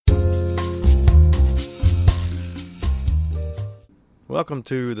Welcome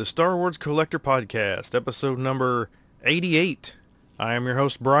to the Star Wars Collector Podcast, episode number 88. I am your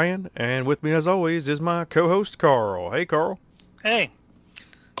host, Brian, and with me as always is my co-host, Carl. Hey, Carl. Hey,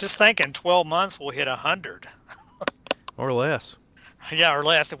 just thinking 12 months we'll hit 100. Or less. Yeah, or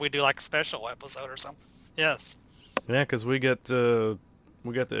less if we do like a special episode or something. Yes. Yeah, because we got the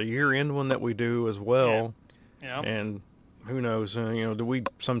year-end one that we do as well. Yeah. And who knows, do we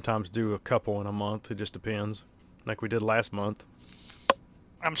sometimes do a couple in a month? It just depends, like we did last month.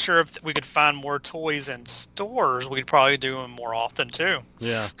 I'm sure if we could find more toys in stores, we'd probably do them more often too.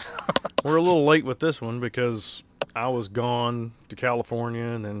 Yeah. We're a little late with this one because I was gone to California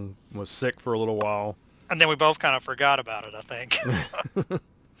and then was sick for a little while. And then we both kind of forgot about it, I think.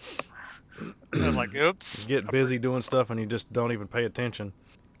 I was like, oops. You get busy doing stuff and you just don't even pay attention.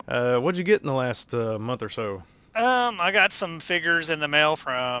 What'd you get in the last month or so? I got some figures in the mail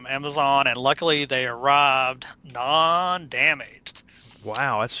from Amazon, and luckily they arrived non-damaged.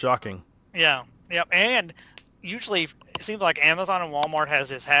 Wow, that's shocking. Yeah, yep. And usually it seems like Amazon and Walmart has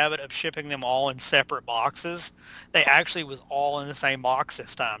this habit of shipping them all in separate boxes. They actually was all in the same box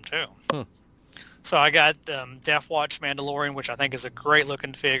this time too. So I got Death Watch Mandalorian, which I think is a great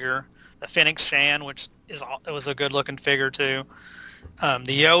looking figure. The Fennec Shan, which was a good looking figure too.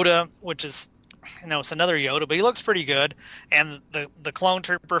 The Yoda, which is, it's another Yoda, but he looks pretty good. And the Clone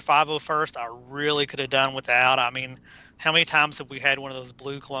Trooper 501st, I really could have done without. I mean, how many times have we had one of those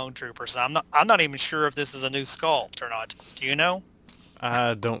blue Clone Troopers? I'm not even sure if this is a new sculpt or not. Do you know?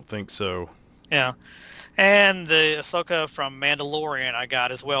 I don't think so. Yeah. And the Ahsoka from Mandalorian I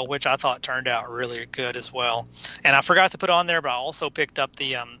got as well, which I thought turned out really good as well. And I forgot to put on there, but I also picked up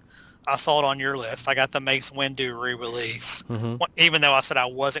the, I saw it on your list. I got the Mace Windu re-release. Mm-hmm. Even though I said I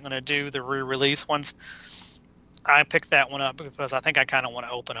wasn't going to do the re-release ones, I picked that one up because I think I kind of want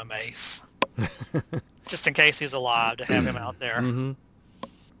to open a Mace. Just in case he's alive, to have him out there. Mm-hmm.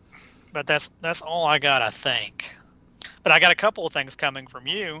 But that's all I got, I think. But I got a couple of things coming from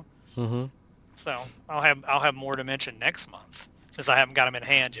you. Mm-hmm. So I'll have more to mention next month since I haven't got them in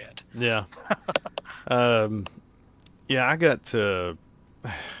hand yet. Yeah. Yeah, I got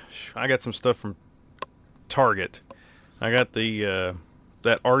some stuff from Target. I got the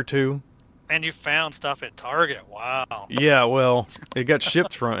that R2. And you found stuff at Target. Wow. Yeah, well, it got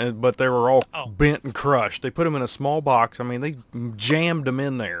shipped from, but they were all bent and crushed. They put them in a small box. I mean, they jammed them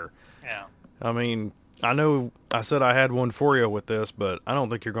in there. Yeah. I mean, I know I said I had one for you with this, but I don't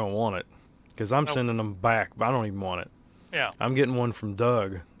think you're going to want it because I'm sending them back, but I don't even want it. Yeah. I'm getting one from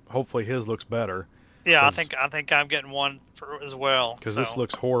Doug. Hopefully his looks better. Yeah, I think I'm getting one as well. Because this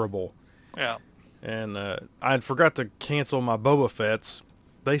looks horrible. Yeah. And I forgot to cancel my Boba Fett's.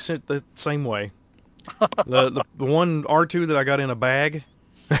 They sent the same way. the one R2 that I got in a bag,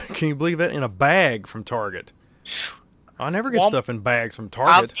 can you believe that? In a bag from Target. I never get stuff in bags from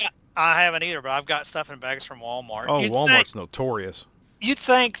Target. I haven't either, but I've got stuff in bags from Walmart. Oh, Walmart's notorious. You'd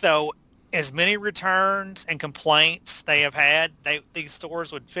think, though, as many returns and complaints they have had, these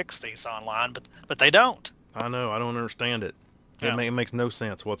stores would fix these online, but they don't. I know. I don't understand it. Yeah. It makes no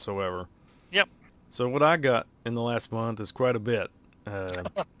sense whatsoever. Yep. So what I got in the last month is quite a bit.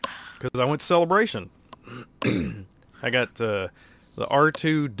 Because I went to Celebration. I got the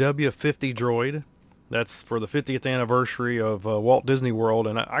R2W50 droid. That's for the 50th anniversary of Walt Disney World.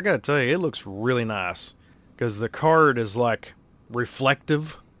 And I got to tell you, it looks really nice. Because the card is like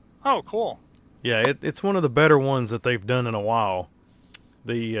reflective. Oh, cool. Yeah, it's one of the better ones that they've done in a while.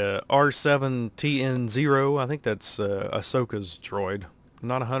 The R7TN0, I think that's Ahsoka's droid. I'm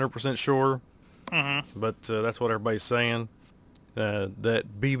not 100% sure, but that's what everybody's saying. That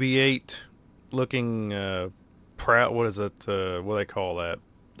BB-8 looking proud, what is it? What do they call that?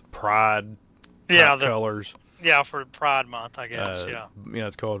 Pride colors. Yeah, for Pride Month, I guess. Yeah,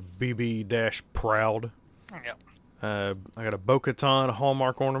 it's called BB-Proud. Yeah. I got a Bo-Katan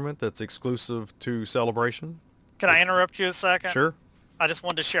Hallmark ornament that's exclusive to Celebration. Can I interrupt you a second? Sure. I just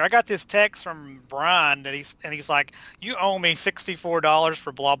wanted to share. I got this text from Brian that he's like, "You owe me $64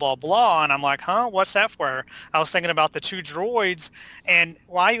 for blah blah blah," and I'm like, "Huh? What's that for?" I was thinking about the two droids, and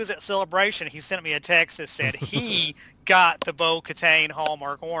while he was at Celebration, he sent me a text that said he got the Bo-Katan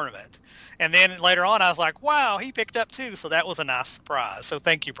Hallmark ornament, and then later on, I was like, "Wow, he picked up two," so that was a nice surprise. So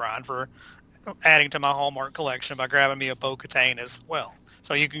thank you, Brian, for adding to my Hallmark collection by grabbing me a Bo-Katan as well.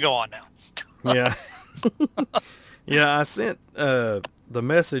 So you can go on now. Yeah. Yeah, I sent the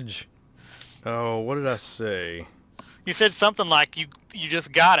message. Oh, what did I say? You said something like you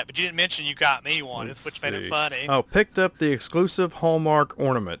just got it, but you didn't mention you got me one, which made it funny. Oh, picked up the exclusive Hallmark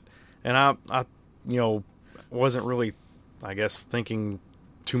ornament. And I wasn't really, I guess, thinking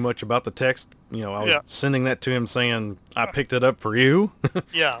too much about the text. You know, I was Yeah. sending that to him saying I picked it up for you,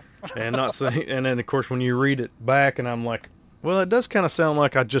 Yeah. and not saying. And then of course when you read it back, and I'm like, well, it does kind of sound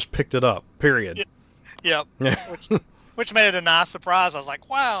like I just picked it up. Period. Yep. Yeah. Which made it a nice surprise. I was like,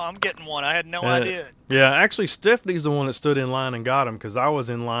 wow, I'm getting one. I had no idea. Yeah, actually, Stephanie's the one that stood in line and got him because I was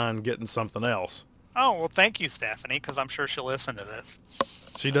in line getting something else. Oh, well, thank you, Stephanie, because I'm sure she'll listen to this.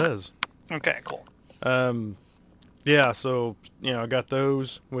 She does. Okay, cool. Yeah, so, you know, I got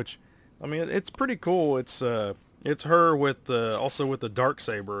those, which, I mean, it's pretty cool. It's her with, also with the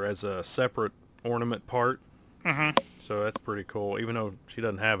Darksaber as a separate ornament part. Mm-hmm. So that's pretty cool, even though she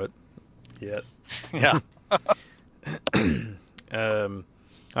doesn't have it yet. Yeah.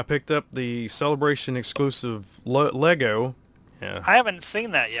 I picked up the Celebration exclusive Lego. Yeah. I haven't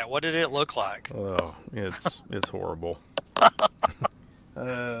seen that yet. What did it look like? Oh, it's horrible.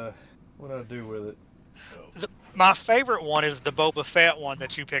 What did I do with it? My favorite one is the Boba Fett one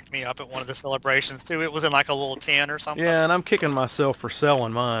that you picked me up at one of the celebrations too. It was in like a little tin or something. Yeah, and I'm kicking myself for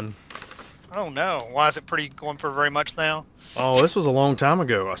selling mine. Oh no! Why is it going for very much now? Oh, this was a long time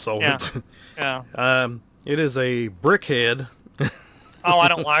ago. I sold it. Yeah. It is a brickhead. Oh, I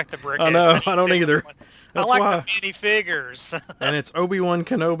don't like the brick. I know. I don't either. I like the mini figures. And it's Obi-Wan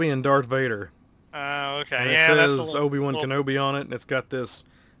Kenobi and Darth Vader. Oh, okay. And Yeah, it that's says Obi-Wan Kenobi on it, and it's got this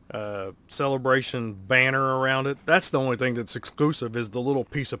Celebration banner around it. That's the only thing that's exclusive is the little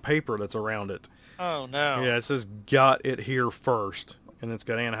piece of paper that's around it. Oh no. Yeah, it says "Got it here first," and it's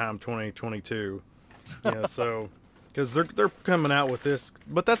got Anaheim 2022. Yeah, so because they're coming out with this,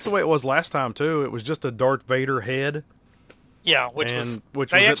 but that's the way it was last time too. It was just a Darth Vader head. Yeah, which was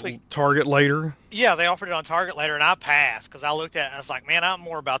actually at Target later. Yeah, they offered it on Target later, and I passed because I looked at it and I was like, man, I'm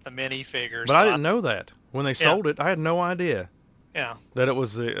more about the minifigures. But I didn't know that when they sold it. I had no idea. Yeah. That it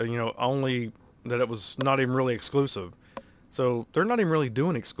was only that it was not even really exclusive. So they're not even really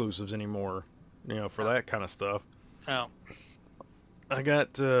doing exclusives anymore, for that kind of stuff. Oh. I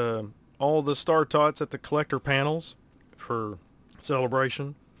got all the Star Tots at the collector panels for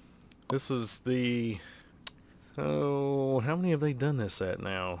Celebration. This is the... Oh, how many have they done this at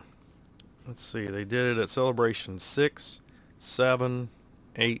now? Let's see. They did it at Celebration 6, 7,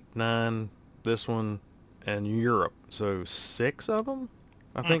 8, 9, this one, and Europe. So 6 of them,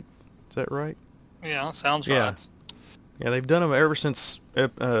 I think. Is that right? Yeah, sounds right. Yeah, they've done them ever since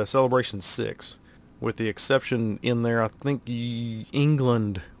Celebration 6, with the exception in there. I think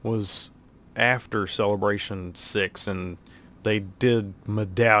England was after Celebration 6, and they did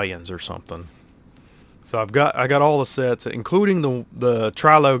medallions or something. So I got all the sets, including the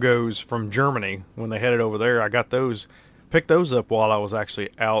tri-logos from Germany when they headed over there. I got those, picked those up while I was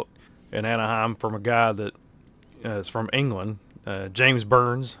actually out in Anaheim from a guy that is from England, James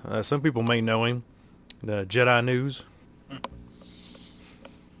Burns. Some people may know him, the Jedi News.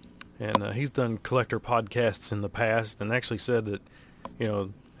 And he's done collector podcasts in the past and actually said that,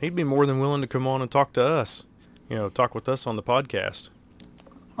 he'd be more than willing to come on and talk to us, talk with us on the podcast.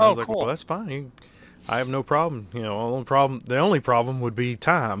 I was like, cool. Well, that's fine. I have no problem. The only problem would be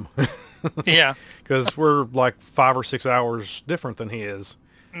time. Yeah. Because we're like 5 or 6 hours different than he is.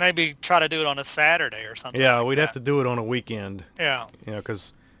 Maybe try to do it on a Saturday or something. Yeah, we'd have to do it on a weekend. Yeah.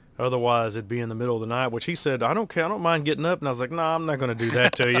 Because otherwise it'd be in the middle of the night, which he said, I don't mind getting up. And I was like, no, I'm not going to do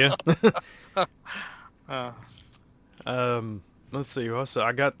that to you. Let's see.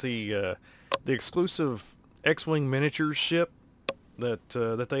 I got the exclusive X-Wing miniatures ship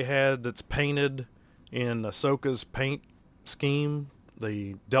that they had that's painted in Ahsoka's paint scheme,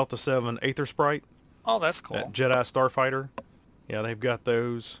 the Delta 7 Aether Sprite. Oh, that's cool. Jedi Starfighter. Yeah, they've got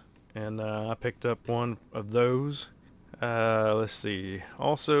those, and I picked up one of those. Let's see.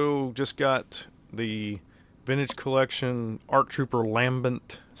 Also, just got the Vintage Collection ARC Trooper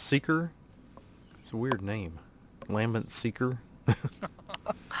Lambent Seeker. It's a weird name. Lambent Seeker.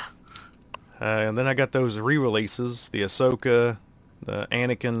 And then I got those re-releases, the Ahsoka, the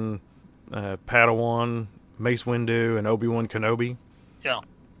Anakin, Padawan, Mace Windu, and Obi-Wan Kenobi. Yeah.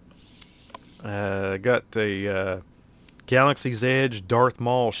 Got a Galaxy's Edge Darth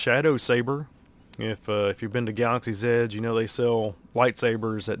Maul Shadow Saber. If you've been to Galaxy's Edge, they sell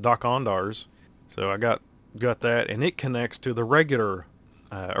lightsabers at Doc Ondar's. So I got that, and it connects to the regular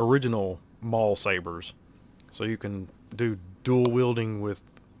original Maul sabers. So you can do dual wielding with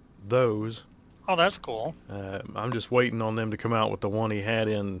those. Oh, that's cool. I'm just waiting on them to come out with the one he had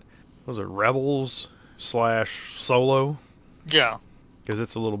in, was it Rebels / Solo? Yeah. Because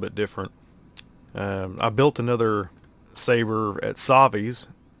it's a little bit different. I built another saber at Savi's.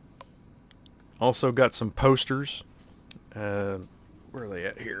 Also got some posters. Where are they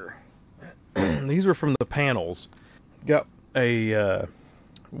at here? These are from the panels. Got a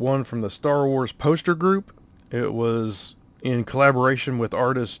one from the Star Wars poster group. It was in collaboration with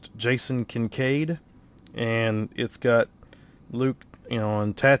artist Jason Kincaid, and it's got Luke,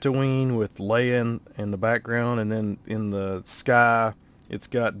 on Tatooine with Leia in the background, and then in the sky, it's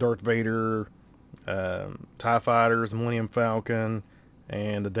got Darth Vader, TIE Fighters, Millennium Falcon,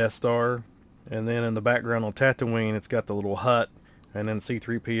 and the Death Star. And then in the background on Tatooine, it's got the little hut, and then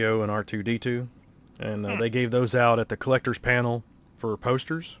C-3PO and R2-D2. And they gave those out at the collector's panel for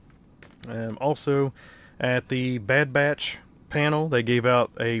posters. Also, at the Bad Batch panel, they gave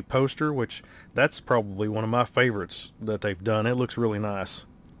out a poster, which that's probably one of my favorites that they've done. It looks really nice.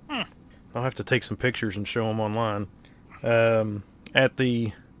 I'll have to take some pictures and show them online. At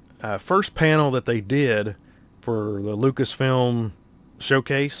the first panel that they did for the Lucasfilm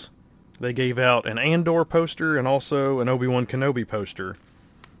showcase, they gave out an Andor poster and also an Obi-Wan Kenobi poster.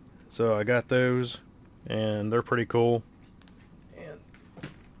 So I got those, and they're pretty cool.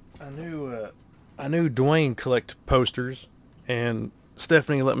 And I knew Dwayne collect posters, and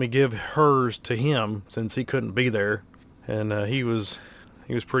Stephanie let me give hers to him since he couldn't be there, and he was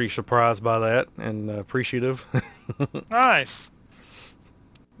pretty surprised by that and appreciative. Nice.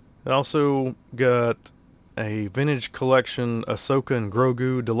 I also got a vintage collection Ahsoka and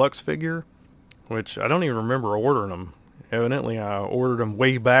Grogu deluxe figure, which I don't even remember ordering them. Evidently, I ordered them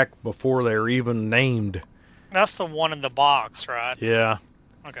way back before they were even named. That's the one in the box, right? Yeah.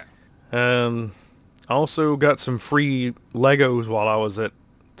 Okay. I also got some free Legos while I was at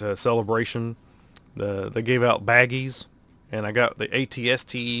Celebration. They gave out baggies, and I got the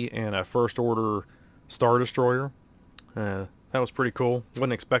AT-ST and a First Order Star Destroyer. That was pretty cool.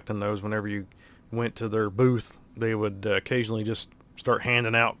 Wasn't expecting those. Whenever you went to their booth, they would occasionally just start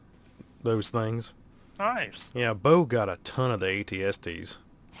handing out those things. Nice. Yeah, Beau got a ton of the AT-STs.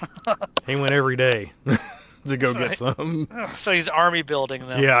 He went every day to go get some. So he's army building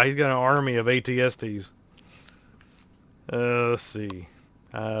them. Yeah, he's got an army of AT-STs. Let's see.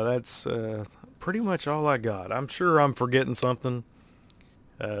 That's pretty much all I got. I'm sure I'm forgetting something.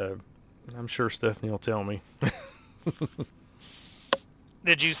 I'm sure Stephanie will tell me.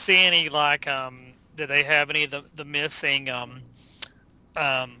 Did you see any, did they have any of the missing,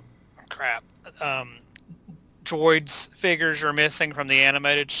 droids figures are missing from the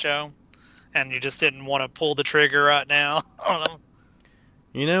animated show? And you just didn't want to pull the trigger right now on them?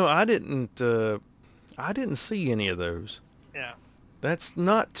 I didn't see any of those. Yeah. That's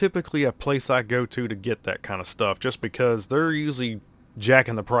not typically a place I go to get that kind of stuff, just because they're usually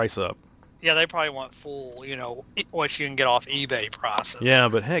jacking the price up. Yeah, they probably want full, what you can get off eBay prices. Yeah,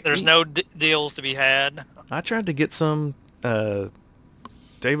 but heck, there's no deals to be had. I tried to get some day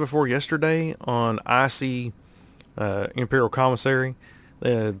before yesterday on IC Imperial Commissary.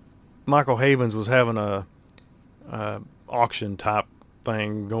 Michael Havens was having a auction type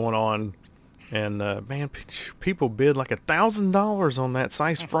thing going on, and man, people bid like $1,000 on that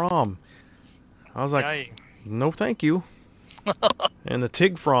size From. I was like, Yay. No, thank you. And the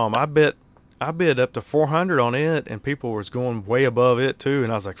Tig From, I bid up to $400 on it, and people was going way above it too.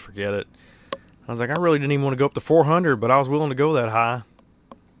 And I was like, forget it. I was like, I really didn't even want to go up to $400, but I was willing to go that high.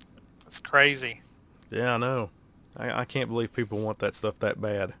 That's crazy. Yeah, I know. I can't believe people want that stuff that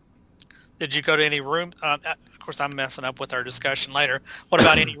bad. Did you go to any room? Of course, I'm messing up with our discussion later. What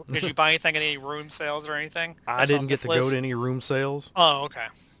about any? Did you buy anything at any room sales or anything? I didn't get to go to any room sales. Oh, okay.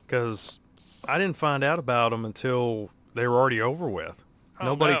 Because I didn't find out about them until they were already over with.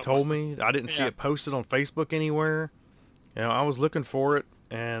 Nobody told me. I didn't see it posted on Facebook anywhere. I was looking for it,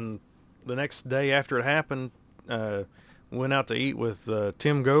 and the next day after it happened, went out to eat with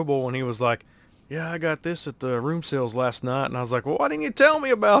Tim Goebel, and he was like, yeah, I got this at the room sales last night. And I was like, well, why didn't you tell me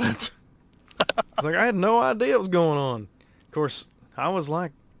about it? I was like, I had no idea what was going on. Of course, I was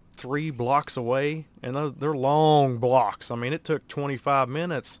like 3 blocks away, and they're long blocks. I mean, it took 25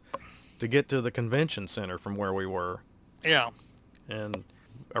 minutes to get to the convention center from where we were. Yeah. And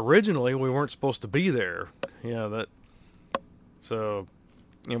originally, we weren't supposed to be there. So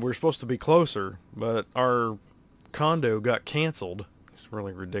we were supposed to be closer, but our condo got canceled. It's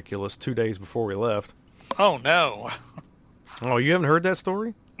really ridiculous. 2 days before we left. Oh, no. Oh, you haven't heard that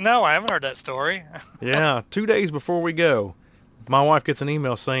story? No, I haven't heard that story. Yeah, 2 days before we go, my wife gets an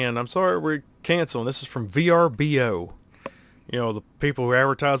email saying, I'm sorry, we're canceling. This is from VRBO. The people who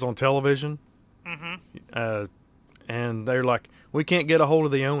advertise on television. Mm-hmm. And they're like, we can't get a hold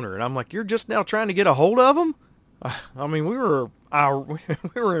of the owner. And I'm like, you're just now trying to get a hold of him? I mean, we were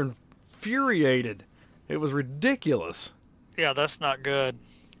infuriated. It was ridiculous. Yeah, that's not good.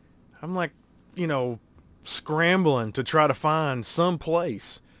 I'm like, scrambling to try to find some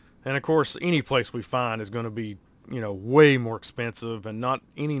place. And of course, any place we find is going to be, way more expensive and not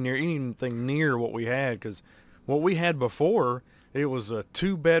anything near what we had, because what we had before, it was a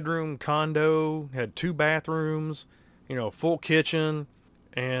 2-bedroom condo, had 2 bathrooms, full kitchen,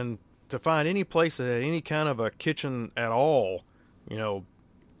 and to find any place that had any kind of a kitchen at all, even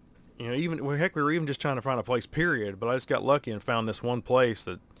heck, we were even just trying to find a place, period. But I just got lucky and found this one place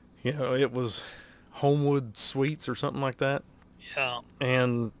that, it was Homewood Suites or something like that. Yeah.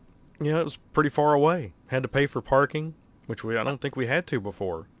 And it was pretty far away. Had to pay for parking, which I don't think we had to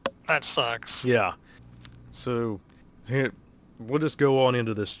before. That sucks. Yeah. So here, we'll just go on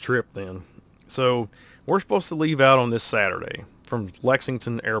into this trip then. So we're supposed to leave out on this Saturday from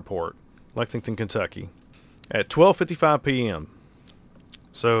Lexington Airport, Lexington, Kentucky, at 12:55 p.m.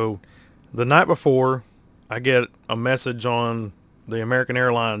 So the night before, I get a message on the American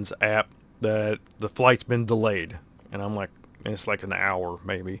Airlines app that the flight's been delayed. And I'm like, it's like an hour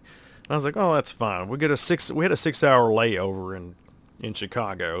maybe. And I was like, oh, that's fine. We had a 6-hour layover in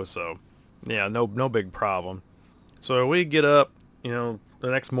Chicago, so yeah, no big problem. So we get up, the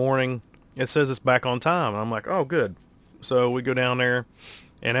next morning, it says it's back on time. And I'm like, oh, good. So we go down there,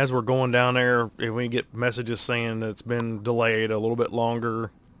 and as we're going down there, we get messages saying that it's been delayed a little bit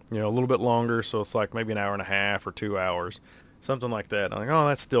longer, so it's like maybe an hour and a half or 2 hours, something like that. I'm like, oh,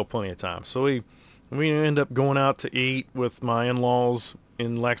 that's still plenty of time. So we end up going out to eat with my in-laws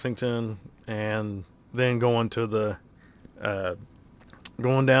in Lexington, and then going down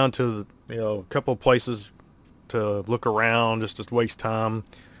to a couple of places to look around, just to waste time.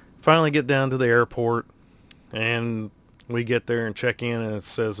 Finally get down to the airport, and we get there and check in, and it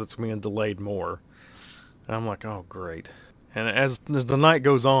says it's being delayed more. And I'm like, oh, great. And as the night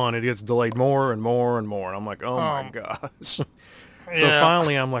goes on, it gets delayed more and more and more. And I'm like, oh my gosh. So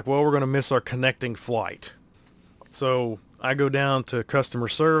finally, I'm like, well, we're going to miss our connecting flight. So I go down to customer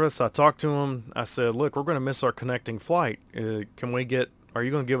service. I talk to them. I said, look, we're going to miss our connecting flight. Are you going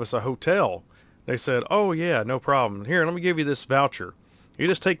to give us a hotel? They said, oh, yeah, no problem. Here, let me give you this voucher. You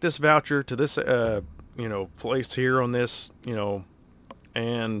just take this voucher to this, place here on this,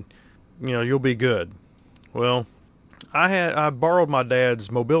 and, you'll be good. Well, I borrowed my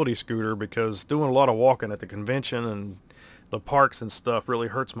dad's mobility scooter because doing a lot of walking at the convention and the parks and stuff really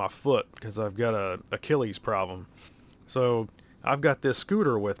hurts my foot because I've got a Achilles problem. So I've got this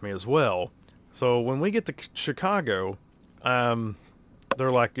scooter with me as well. So when we get to Chicago,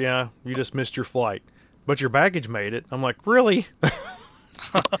 they're like, yeah, you just missed your flight, but your baggage made it. I'm like, really?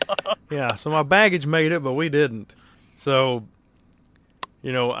 Yeah, so my baggage made it, but we didn't. So,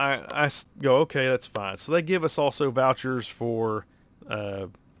 I go, okay, that's fine. So they give us also vouchers for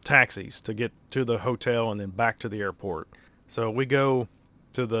taxis to get to the hotel and then back to the airport. So we go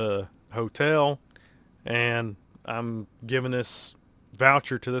to the hotel, and I'm giving this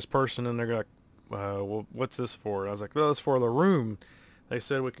voucher to this person, and they're like, well, what's this for? And I was like, well, it's for the room. They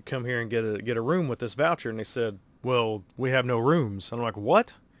said we could come here and get a room with this voucher, and they said, well, we have no rooms. And I'm like,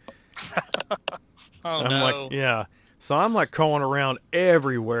 what? Oh, I'm no. like, yeah. So I'm like calling around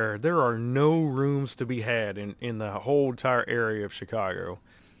everywhere. There are no rooms to be had in the whole entire area of Chicago.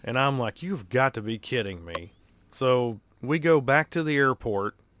 And I'm like, you've got to be kidding me. So we go back to the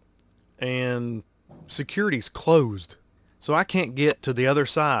airport, and security's closed. So I can't get to the other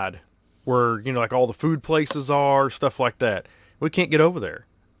side where, like all the food places are, stuff like that. We can't get over there.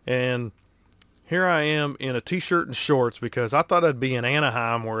 And here I am in a t-shirt and shorts because I thought I'd be in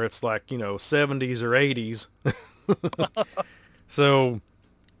Anaheim where it's like, 70s or 80s. So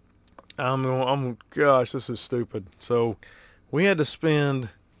gosh, this is stupid. So we had to spend,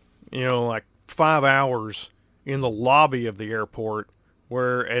 like 5 hours in the lobby of the airport,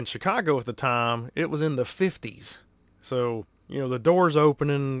 where in Chicago at the time, it was in the 50s. So, the doors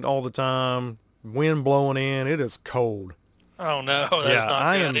opening all the time, wind blowing in, it is cold. Oh, no, that's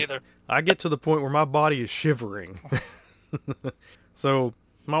not good either. I get to the point where my body is shivering. So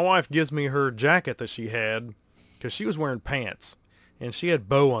my wife gives me her jacket that she had because she was wearing pants, and she had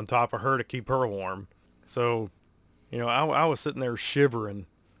Beau on top of her to keep her warm. So, I was sitting there shivering.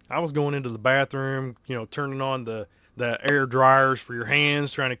 I was going into the bathroom, turning on the air dryers for your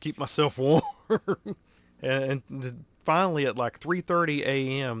hands, trying to keep myself warm. and finally at like 3:30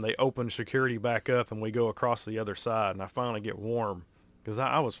 a.m. they open security back up, and we go across the other side, and I finally get warm because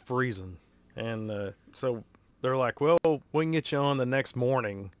I was freezing. And so they're like, well, we can get you on the next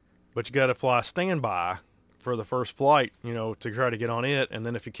morning, but you got to fly standby for the first flight, to try to get on it. And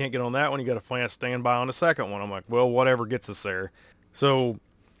then if you can't get on that one, you got to fly standby on the second one. I'm like, well, whatever gets us there. So,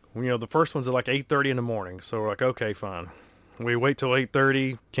 the first one's at like 8:30 in the morning. So we're like, okay, fine. We wait till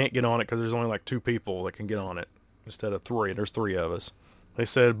 8:30, can't get on it because there's only like 2 people that can get on it instead of 3. There's 3 of us. They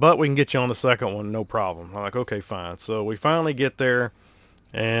said, but we can get you on the second one, no problem. I'm like, okay, fine. So we finally get there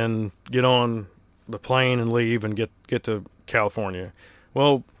and get on the plane and leave and get to California.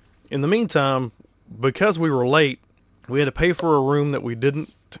 Well, in the meantime, because we were late, we had to pay for a room that we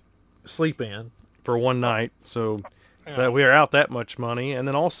didn't sleep in for one night. So that we are out that much money. And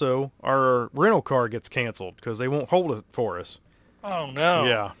then also our rental car gets canceled because they won't hold it for us. Oh, no.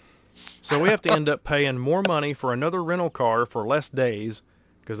 Yeah. So we have to end up paying more money for another rental car for less days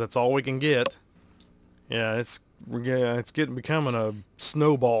because that's all we can get. Yeah, it's becoming a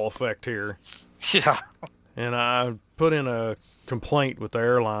snowball effect here. Yeah. And I put in a complaint with the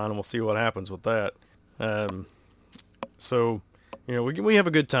airline, and we'll see what happens with that. So, we have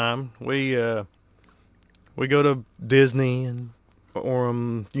a good time. We go to Disney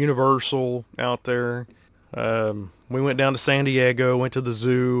or Universal out there. We went down to San Diego, went to the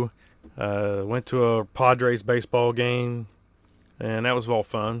zoo, went to a Padres baseball game, and that was all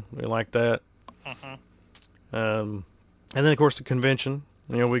fun. We liked that. Mm-hmm. And then, of course, the convention.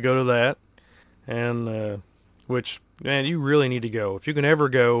 We go to that, and which, man, you really need to go. If you can ever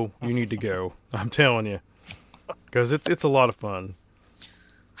go, you need to go. I'm telling you, because it's a lot of fun.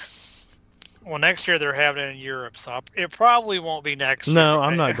 Well, next year they're having it in Europe, so it probably won't be next year. No,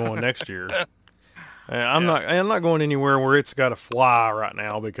 I'm not going next year. I'm not going anywhere where it's got to fly right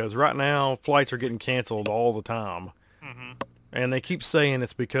now, because right now flights are getting canceled all the time. Mm-hmm. And they keep saying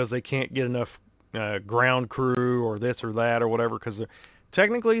it's because they can't get enough ground crew or this or that or whatever, because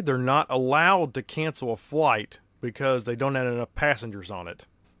technically they're not allowed to cancel a flight because they don't have enough passengers on it.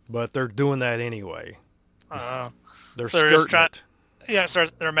 But they're doing that anyway. They're skirting it. Yeah, so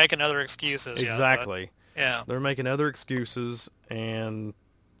they're making other excuses. Exactly. Yeah. They're making other excuses, and,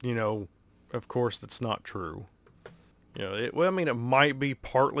 of course, that's not true. It might be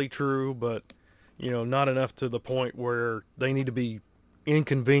partly true, but, not enough to the point where they need to be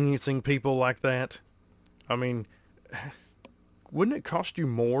inconveniencing people like that. I mean, wouldn't it cost you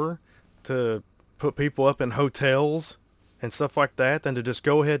more to put people up in hotels and stuff like that than to just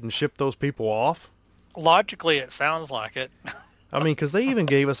go ahead and ship those people off? Logically, it sounds like it. I mean, because they even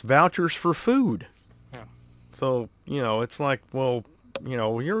gave us vouchers for food. Yeah. So, it's like, well,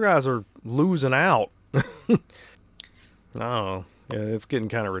 your guys are losing out. Oh, yeah, it's getting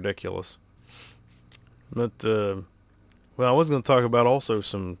kind of ridiculous. But, well, I was going to talk about also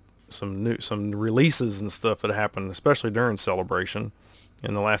some releases and stuff that happened, especially during Celebration,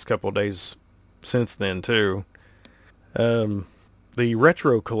 in the last couple of days since then, too. The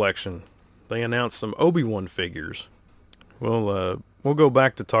Retro Collection, they announced some Obi-Wan figures. We'll go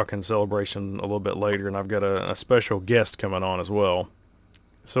back to talking Celebration a little bit later, and I've got a special guest coming on as well.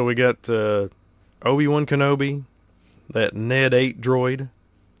 So we got Obi-Wan Kenobi, that Ned 8 droid.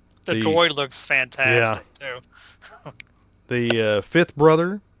 The droid looks fantastic, too. The fifth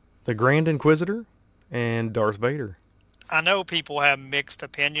brother, the Grand Inquisitor, and Darth Vader. I know people have mixed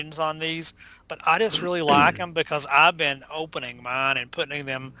opinions on these, but I just really like them because I've been opening mine and putting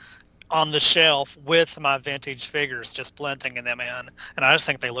them on the shelf with my vintage figures, just blending them in, and I just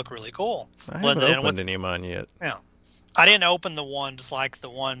think they look really cool. I haven't opened any of mine yet. Yeah, I didn't open the ones like the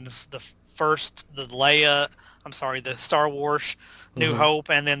Star Wars New Hope,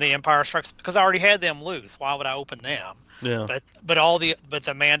 and then the Empire Strikes, because I already had them loose. Why would I open them? Yeah. But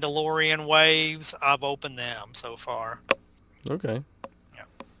the Mandalorian waves, I've opened them so far. Okay.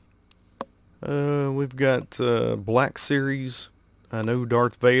 Yeah. We've got Black Series. I know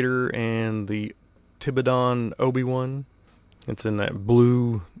Darth Vader and the Tibidon Obi-Wan. It's in that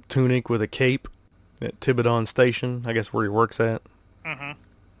blue tunic with a cape at Tibidon Station, I guess where he works at. Mm-hmm.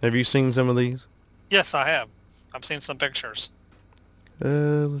 Have you seen some of these? Yes, I have. I've seen some pictures.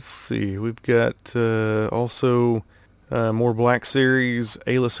 Let's see. We've got also more Black Series,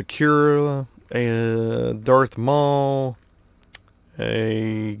 Ayla Secura, Darth Maul,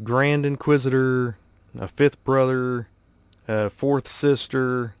 a Grand Inquisitor, a fifth brother, fourth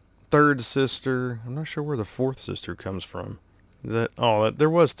sister, third sister. I'm not sure where the fourth sister comes from. There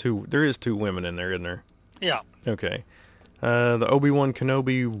is two women in there, isn't there? Yeah. Okay. The Obi-Wan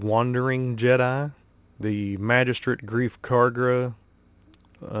Kenobi Wandering Jedi, the Magistrate Grief Karga,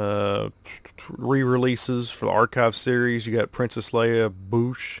 re-releases for the Archive series. You got Princess Leia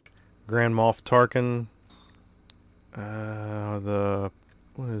Boushh, Grand Moff Tarkin,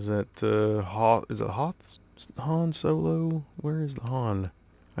 what is that? Is it Hoth? Han Solo? Where is the Han?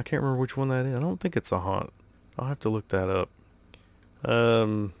 I can't remember which one that is. I don't think it's a Han. I'll have to look that up.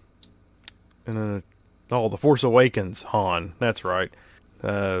 And then, The Force Awakens Han. That's right. They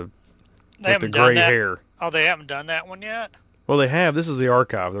with haven't the gray done that. hair. Oh, they haven't done that one yet? Well, they have. This is the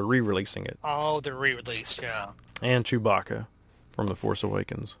Archive. They're re-releasing it. Oh, the re-release, yeah. And Chewbacca. from The Force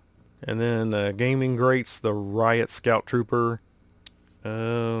Awakens. And then gaming greats, the Riot Scout Trooper,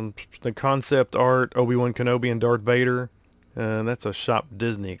 the concept art, Obi-Wan Kenobi and Darth Vader. That's a Shop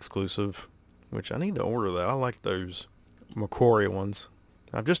Disney exclusive, which I need to order that. I like those Macquarie ones.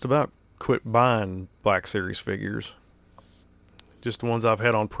 I've just about quit buying Black Series figures. Just the ones I've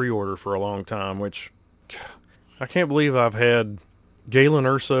had on pre-order for a long time, which I can't believe I've had Galen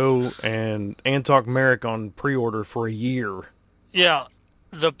Erso and Antok Merrick on pre-order for a year. Yeah,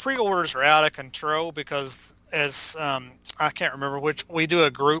 the pre-orders are out of control because as I can't remember which, we do a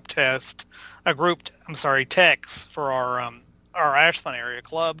group text for our Ashland area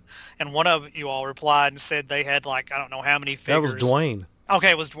club, and one of you all replied and said they had like I don't know how many figures. That was Dwayne.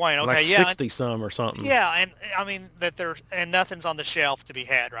 Okay, it was Dwayne. Okay, like yeah, 60 some or something. Yeah, and I mean that nothing's on the shelf to be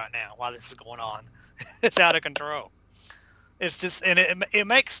had right now while this is going on. It's out of control. It's just, and it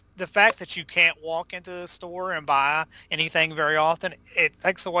makes the fact that you can't walk into the store and buy anything very often, it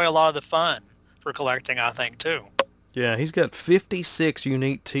takes away a lot of the fun for collecting, I think, too. Yeah, he's got 56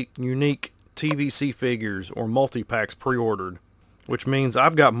 unique TVC figures or multi-packs pre-ordered, which means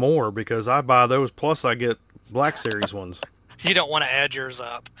I've got more because I buy those, plus I get Black Series ones. You don't want to add yours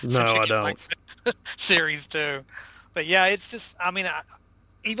up. No, I don't. Like Series 2. But yeah, it's just, I mean,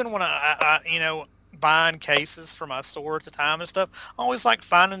 even when I buying cases for my store at the time and stuff, I always like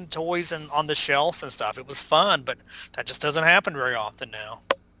finding toys on the shelves and stuff. It was fun, but that just doesn't happen very often now.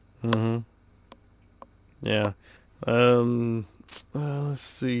 Mm-hmm. Yeah. Let's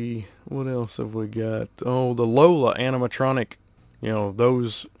see. What else have we got? Oh, the Lola animatronic.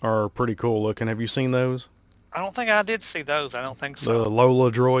 Those are pretty cool looking. Have you seen those? I don't think I did see those. I don't think so. The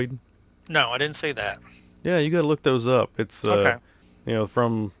Lola droid? No, I didn't see that. Yeah, you got to look those up. It's, okay.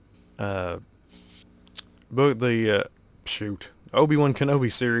 From Obi-Wan Kenobi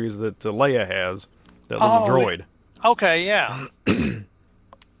series that Leia has, that little droid. Okay, yeah.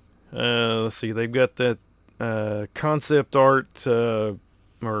 Let's see, they've got that concept art, or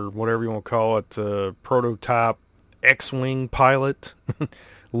whatever you want to call it, prototype X-Wing pilot,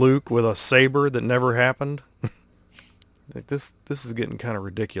 Luke with a saber that never happened. This is getting kind of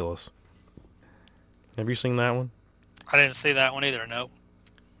ridiculous. Have you seen that one? I didn't see that one either, no.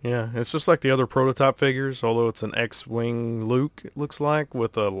 Yeah, it's just like the other prototype figures, although it's an X-Wing Luke, it looks like,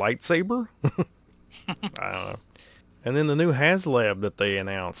 with a lightsaber. I don't know. And then the new HasLab that they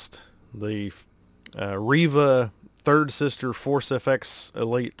announced, the Reva Third Sister Force FX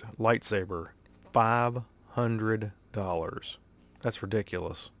Elite lightsaber, $500. That's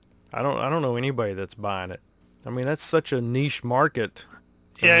ridiculous. I don't know anybody that's buying it. I mean, that's such a niche market.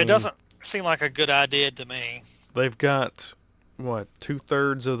 Yeah, it doesn't seem like a good idea to me. They've got, what,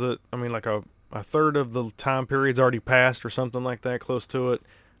 2/3 of the, like a third of the time period's already passed or something like that, close to it.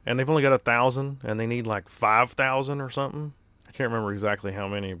 And they've only got 1,000, and they need like 5,000 or something. I can't remember exactly how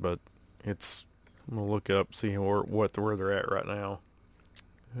many, but it's, I'm going to look up, see where they're at right now.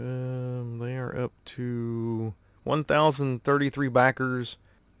 They are up to 1,033 backers.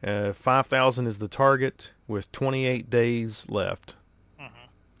 5,000 is the target with 28 days left.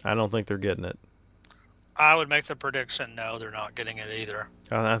 Mm-hmm. I don't think they're getting it. I would make the prediction, no, they're not getting it either.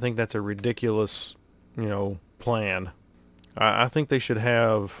 I think that's a ridiculous, plan. I think they should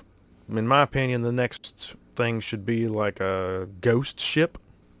have, in my opinion, the next thing should be like a ghost ship,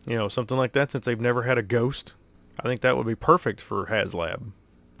 something like that, since they've never had a ghost. I think that would be perfect for HasLab.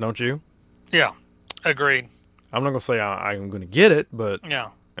 Don't you? Yeah, agreed. I'm not going to say I'm going to get it, but yeah,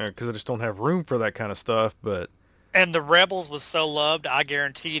 because I just don't have room for that kind of stuff. But and the Rebels was so loved, I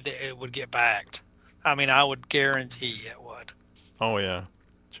guarantee that it would get backed. I mean, I would guarantee it would. Oh yeah,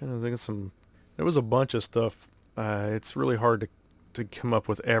 trying to think of there was a bunch of stuff. It's really hard to come up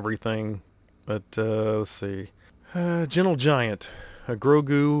with everything, but let's see. Gentle Giant, a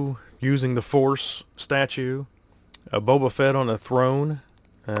Grogu using the Force statue, a Boba Fett on a throne.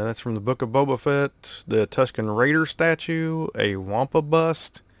 That's from the Book of Boba Fett. The Tusken Raider statue, a Wampa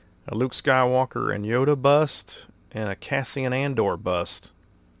bust, a Luke Skywalker and Yoda bust, and a Cassian Andor bust.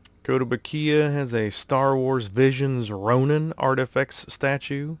 Kotobukiya has a Star Wars Visions Ronin Artifacts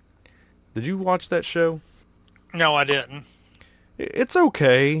statue. Did you watch that show? No, I didn't. It's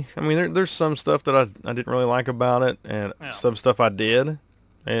okay. I mean, there's some stuff that I didn't really like about it, and some stuff I did.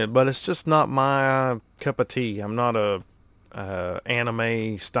 But it's just not my cup of tea. I'm not a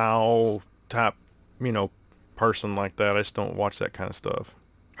anime style type, person like that. I just don't watch that kind of stuff.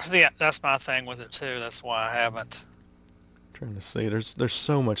 Yeah, that's my thing with it too. That's why I haven't. Trying to see. There's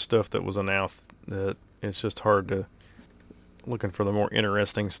so much stuff that was announced that it's just hard to looking for the more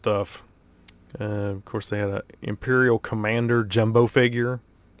interesting stuff. Of course, they had an Imperial Commander jumbo figure,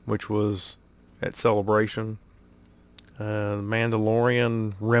 which was at Celebration.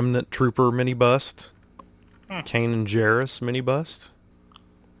 Mandalorian Remnant Trooper mini bust. Kanan Jarrus mini bust.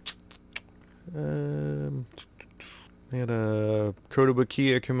 They had a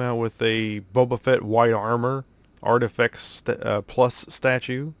Kotobukiya come out with a Boba Fett white armor artifacts plus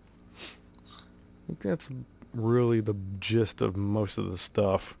statue. I think that's really the gist of most of the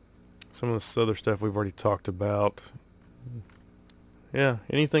stuff. Some of this other stuff we've already talked about. Yeah,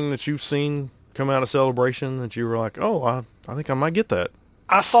 anything that you've seen come out of Celebration that you were like, oh, I think I might get that.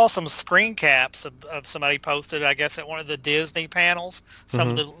 I saw some screen caps of somebody posted, I guess, at one of the Disney panels. Some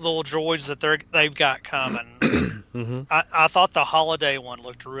of the little droids that they've got coming. I thought the holiday one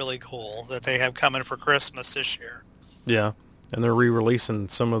looked really cool that they have coming for Christmas this year. Yeah, and they're re-releasing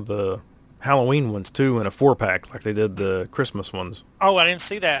some of the Halloween ones too in a 4-pack like they did the Christmas ones. Oh, I didn't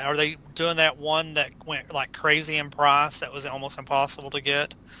see that. Are they doing that one that went like crazy in price that was almost impossible to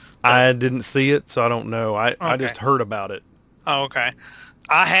get? I didn't see it, so I don't know. I just heard about it. Oh, okay.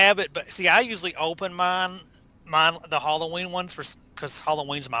 I have it, but see, I usually open the Halloween ones because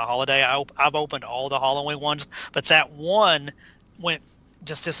Halloween's my holiday. I've opened all the Halloween ones, but that one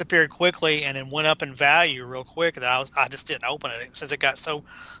just disappeared quickly and then went up in value real quick. And I just didn't open it since it got so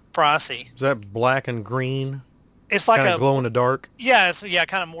pricey. Is that black and green? It's like a glow in the dark. Yeah,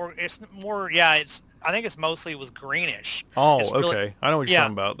 kind of more. It's more. Yeah, I think it's mostly was greenish. Oh, okay. I know what you're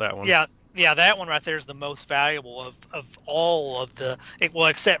talking about. That one. Yeah, that one right there is the most valuable of all of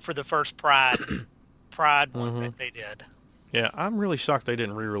except for the first Pride one that they did. Yeah, I'm really shocked they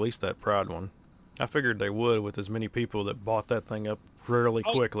didn't re-release that Pride one. I figured they would with as many people that bought that thing up fairly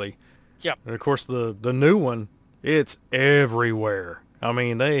quickly. Yep. And of course the new one, it's everywhere. I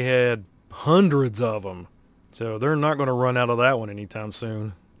mean, they had hundreds of them. So they're not going to run out of that one anytime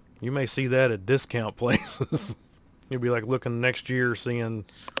soon. You may see that at discount places. You'll be like looking next year seeing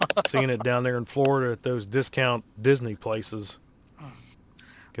it down there in Florida at those discount Disney places.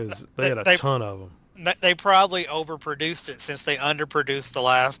 Because they had a ton of them. They probably overproduced it since they underproduced the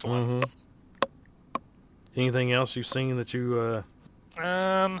last one. Anything else you've seen that you...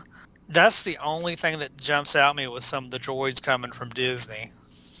 That's the only thing that jumps out at me with some of the droids coming from Disney.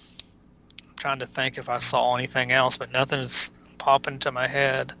 I'm trying to think if I saw anything else, but nothing's popping to my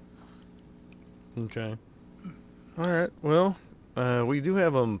head. Okay. All right. Well, we do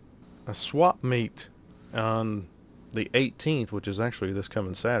have a swap meet on the 18th, which is actually this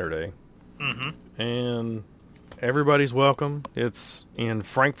coming Saturday. And everybody's welcome. It's in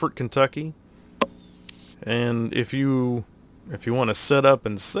Frankfort, Kentucky. And if you want to set up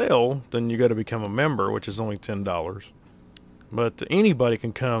and sell, then you got to become a member, which is only $10. But anybody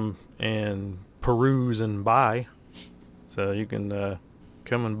can come and peruse and buy. So you can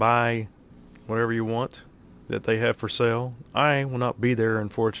come and buy whatever you want that they have for sale. I will not be there,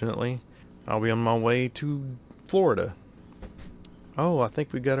 unfortunately. I'll be on my way to Florida. Oh, I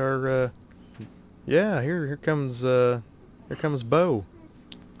think we got our here comes Beau.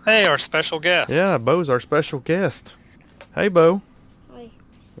 Hey, our special guest. Yeah, Beau's our special guest. Hey, Beau. Hi.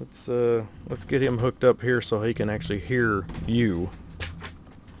 Let's get him hooked up here so he can actually hear you.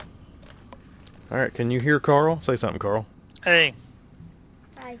 All right, can you hear Carl? Say something, Carl. Hey.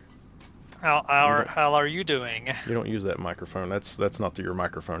 Hi. How are you doing? You don't use that microphone. That's not your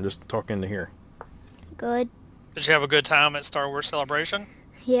microphone. Just talk into here. Good. Did you have a good time at Star Wars Celebration?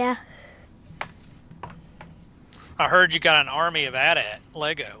 Yeah. I heard you got an army of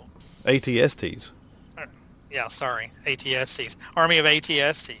Lego. ATSTs. Yeah, sorry. ATSTs. Army of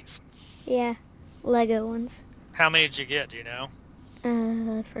ATSTs. Yeah. Lego ones. How many did you get, do you know?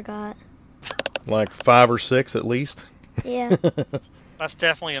 I forgot. Like 5 or 6 at least. Yeah. That's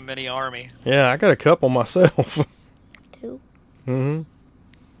definitely a mini army. Yeah, I got a couple myself. 2. All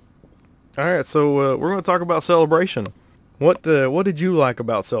right, so we're going to talk about Celebration. What did you like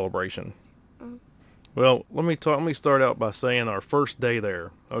about Celebration? Well, let me start out by saying our first day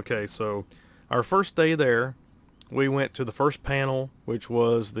there. Okay, so our first day there, we went to the first panel, which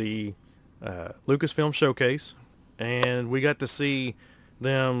was the Lucasfilm Showcase, and we got to see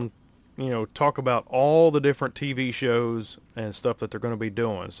them, talk about all the different TV shows and stuff that they're going to be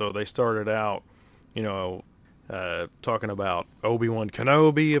doing. So they started out, talking about Obi-Wan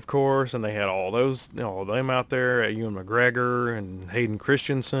Kenobi, of course, and they had all them out there, Ewan McGregor and Hayden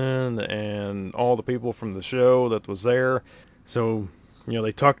Christensen and all the people from the show that was there. So,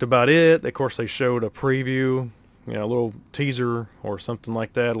 they talked about it. Of course, they showed a preview, a little teaser or something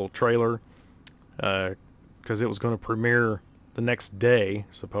like that, a little trailer, because it was going to premiere the next day,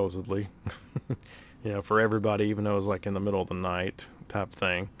 supposedly, for everybody, even though it was like in the middle of the night type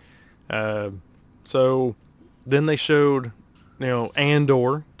thing. So then they showed,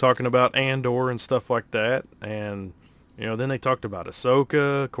 Andor, talking about Andor and stuff like that. And, Then they talked about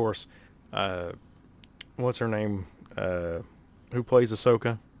Ahsoka, of course. What's her name? Who plays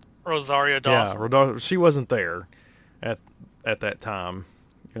Ahsoka? Rosario Dawson. Yeah, she wasn't there at that time.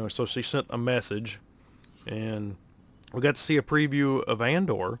 So she sent a message, and we got to see a preview of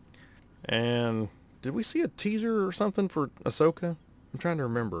Andor. And did we see a teaser or something for Ahsoka? I'm trying to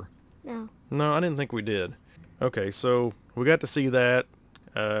remember. No. No, I didn't think we did. Okay, so we got to see that.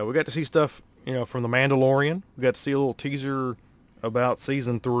 We got to see stuff, from The Mandalorian. We got to see a little teaser about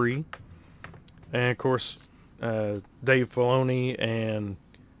Season 3. And, of course, Dave Filoni and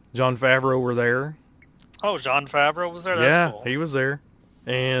Jon Favreau were there. Oh, Jon Favreau was there? That's cool. He was there.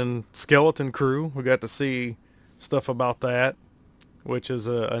 And Skeleton Crew, we got to see stuff about that, which is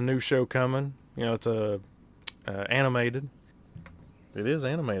a new show coming. It's animated. It is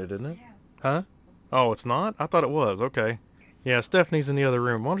animated, isn't it? Huh? Oh, it's not? I thought it was. Okay. Yeah, Stephanie's in the other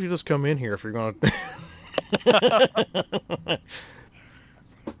room. Why don't you just come in here if you're going to...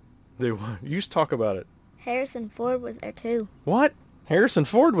 Dude, you just talk about it. Harrison Ford was there too. What? Harrison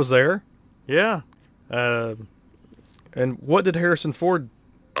Ford was there? Yeah. And what did Harrison Ford...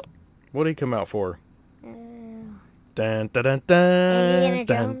 What did he come out for? Dun, dun, dun, dun, Indiana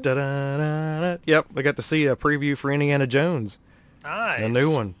dun, Jones. dun, dun, dun, dun. Yep, I got to see a preview for Indiana Jones. Nice. A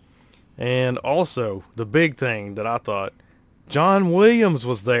new one. And also, the big thing that I thought, John Williams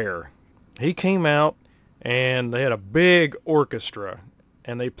was there. He came out, and they had a big orchestra,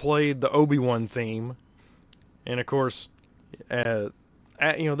 and they played the Obi-Wan theme. And, of course, then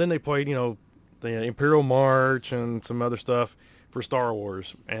they played, the Imperial March and some other stuff for Star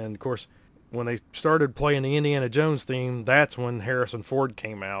Wars. And, of course, when they started playing the Indiana Jones theme, that's when Harrison Ford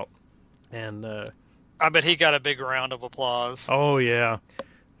came out. And I bet he got a big round of applause. oh, yeah.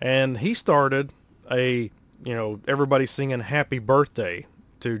 And he started everybody singing Happy Birthday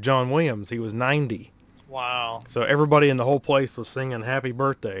to John Williams. He was 90. Wow. So everybody in the whole place was singing Happy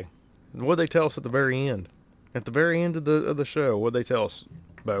Birthday. And what'd they tell us at the very end? At the very end of the show, what'd they tell us,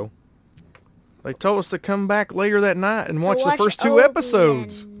 Beau? They told us to come back later that night and watch the first two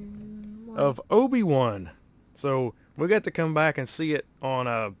episodes of Obi-Wan. So we got to come back and see it on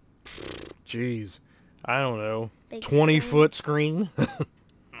a, I don't know, 20-foot screen. Wow.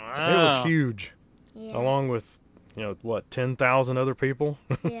 It was huge. Yeah. Along with, 10,000 other people.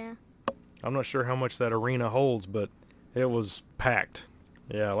 Yeah. I'm not sure how much that arena holds, but it was packed.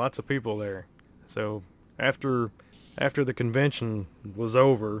 Yeah, lots of people there. So after the convention was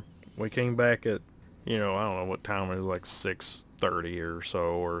over, we came back at, I don't know what time it was, like 6:30 or so,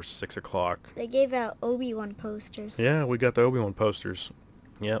 or 6 o'clock. They gave out Obi-Wan posters. Yeah, we got the Obi-Wan posters.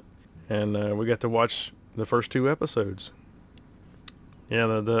 Yep. And we got to watch the first two episodes. Yeah,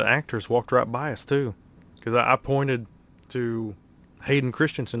 the actors walked right by us, too. Because I pointed to Hayden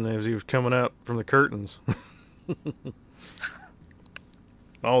Christensen as he was coming out from the curtains.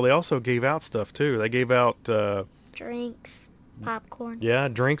 Oh, they also gave out stuff, too. They gave out... Drinks, popcorn. Yeah,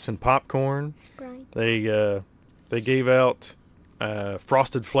 drinks and popcorn. Sprite. They gave out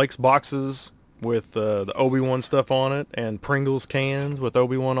Frosted Flakes boxes with the Obi-Wan stuff on it, and Pringles cans with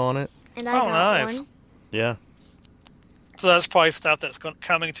Obi-Wan on it. And I got nice. one. Yeah. So that's probably stuff that's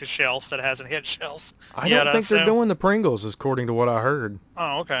coming to shelves that hasn't hit shelves. I don't think they're assume. doing the Pringles, according to what I heard.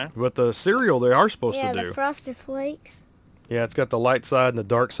 Oh, okay. But the cereal they are supposed Yeah, to do. the Frosted Flakes. Yeah, it's got the light side and the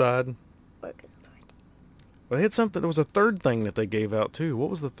dark side. We're gonna find it. But it had something. There was a third thing that they gave out too.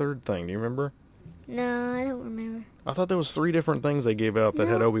 What was the third thing? Do you remember? No, I don't remember. I thought there was 3 different things they gave out that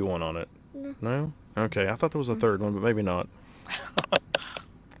had No. Obi-Wan on it. No. No? Okay, I thought there was a third one, but maybe not.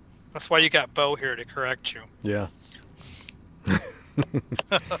 That's why you got Beau here to correct you. Yeah.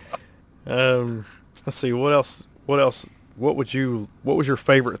 Let's see. What else? What was your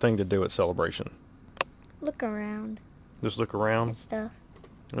favorite thing to do at Celebration? Look around Just look and around. stuff.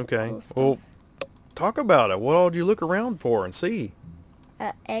 Okay. Cool stuff. Well, talk about it. What all did you look around for and see?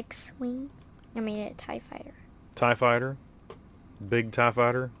 X-Wing. I mean, a TIE Fighter. TIE Fighter? Big TIE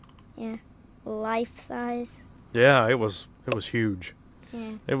Fighter? Yeah. Life size. Yeah, it was huge.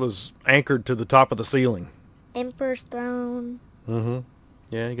 Yeah. It was anchored to the top of the ceiling. Emperor's Throne. Mm-hmm.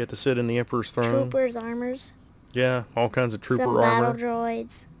 Yeah, you got to sit in the Emperor's throne. Troopers' armors. Yeah, all kinds of trooper some armor. battle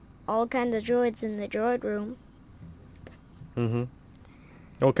droids. All kinds of droids in the droid room. Mm-hmm.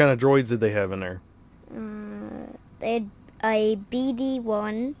 What kind of droids did they have in there? They had a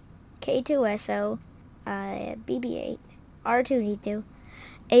BD-1, K2SO, BB-8, R2-D2,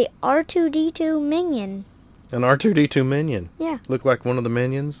 a R2-D2 minion. An R2-D2 minion. Yeah. Looked like one of the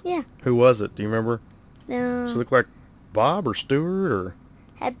minions? Yeah. Who was it? Do you remember? No. Does it look like Bob or Stuart or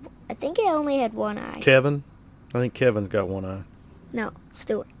I think it only had one eye. Kevin? I think Kevin's got one eye. No,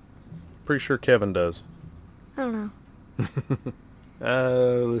 Stuart. Pretty sure Kevin does. I don't know.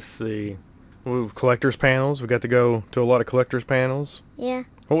 Let's see. Collector's panels. We got to go to a lot of collector's panels. Yeah.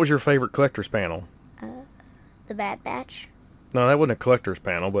 What was your favorite collector's panel? The Bad Batch. No, that wasn't a collector's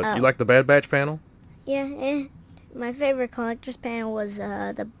panel, but Oh. you like the Bad Batch panel? Yeah, my favorite collector's panel was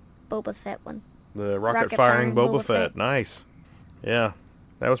the Boba Fett one. The rocket-firing Boba Fett. Nice. Yeah,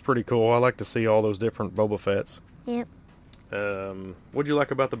 that was pretty cool. I like to see all those different Boba Fetts. Yep. What'd you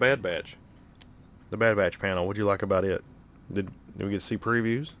like about the Bad Batch? The Bad Batch panel. What'd you like about it? Did we get to see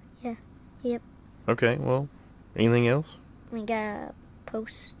previews? Yeah. Yep. Okay, well, anything else? We got a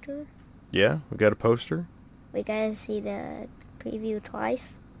poster. Yeah, we got a poster. We got to see the preview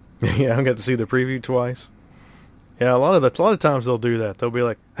twice. Yeah, I got to see the preview twice. Yeah, a lot of times they'll do that. They'll be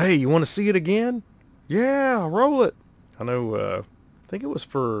like, "Hey, you want to see it again? Yeah, roll it." I know. I think it was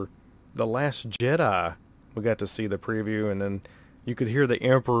for The Last Jedi. We got to see the preview, and then you could hear the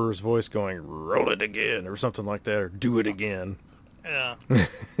Emperor's voice going, "Roll it again," or something like that, or "Do it again." Yeah.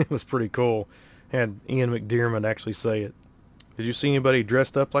 It was pretty cool. Had Ian McDiarmid actually say it. Did you see anybody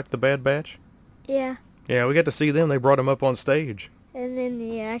dressed up like the Bad Batch? Yeah. Yeah, we got to see them. They brought them up on stage. And then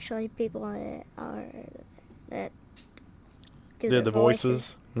the actually people that do Did the the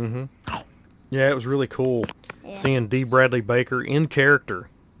voices. Mm-hmm. Yeah, it was really cool seeing D. Bradley Baker in character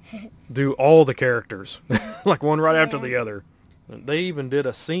do all the characters, like one right after the other. They even did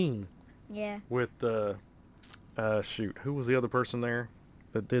a scene Yeah. with shoot, who was the other person there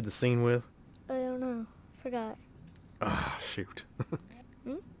that did the scene with? I don't know. Forgot. Ah, shoot.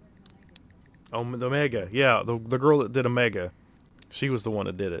 Hmm? Oh, the Omega. Yeah, the girl that did Omega. She was the one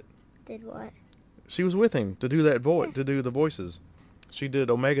that did it. Did what? She was with him to do that voice, to do the voices. She did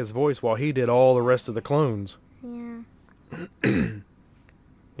Omega's voice while he did all the rest of the clones. Yeah.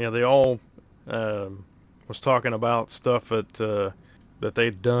 Yeah, they all was talking about stuff that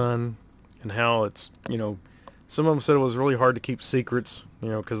they'd done and how it's, some of them said it was really hard to keep secrets,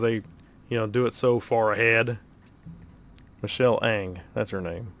 because they, do it so far ahead. Michelle Ang, that's her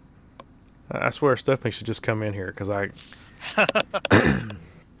name. I swear Stephanie should just come in here because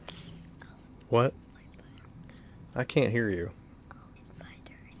What? I can't hear you.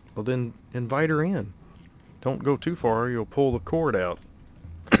 Well, then invite her in. Don't go too far or you'll pull the cord out.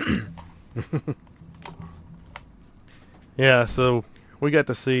 Yeah, so we got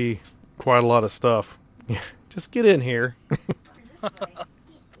to see quite a lot of stuff. Just get in here.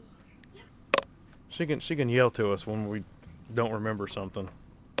 She can yell to us when we don't remember something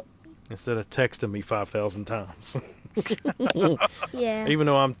instead of texting me 5,000 times. Yeah. Even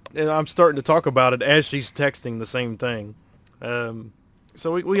though I'm starting to talk about it as she's texting the same thing.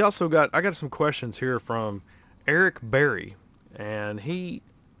 So we also I got some questions here from Eric Berry, and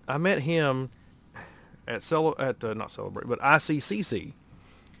I met him at not Celebrate, but ICCC,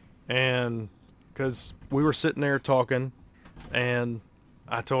 and because we were sitting there talking, and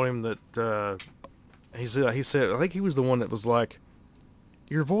I told him that he said I think he was the one that was like,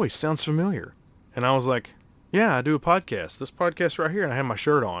 "Your voice sounds familiar," and I was like, "Yeah, I do a podcast. This podcast right here," and I had my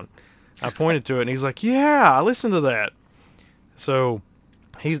shirt on. I pointed to it, and he's like, "Yeah, I listened to that." So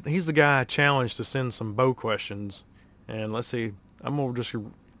he's the guy I challenged to send some Beau questions, and let's see. I'm over just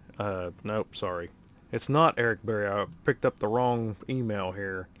nope, sorry. It's not Eric Berry. I picked up the wrong email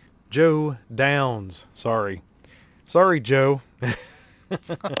here. Joe Downs. Sorry, Joe.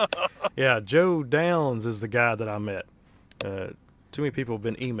 Yeah, Joe Downs is the guy that I met. Too many people have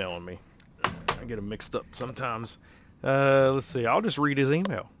been emailing me. I get them mixed up sometimes. Let's see. I'll just read his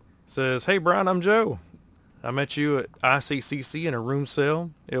email. It says, "Hey Brian, I'm Joe. I met you at ICCC in a room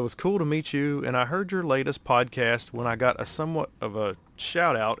cell. It was cool to meet you, and I heard your latest podcast when I got a somewhat of a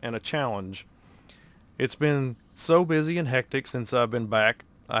shout out and a challenge. It's been so busy and hectic since I've been back,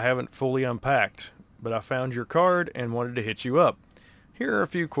 I haven't fully unpacked, but I found your card and wanted to hit you up. Here are a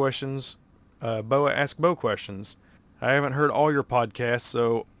few questions. Ask Beau questions. I haven't heard all your podcasts,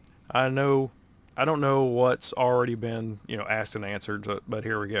 so I don't know what's already been, asked and answered, but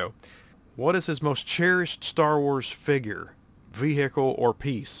here we go. What is his most cherished Star Wars figure, vehicle, or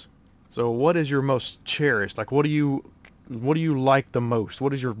piece? So what is your most cherished? Like, what do you like the most?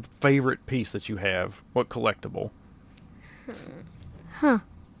 What is your favorite piece that you have? What collectible?" Huh.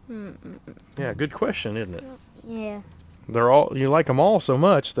 Yeah, good question, isn't it? Yeah. You like them all so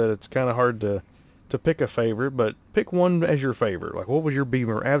much that it's kind of hard to pick a favorite, but pick one as your favorite. Like, what would be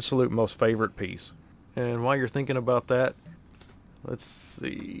your absolute most favorite piece? And while you're thinking about that, let's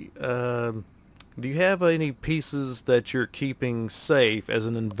see. Do you have any pieces that you're keeping safe as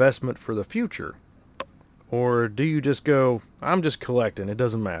an investment for the future? Or do you just go, "I'm just collecting, it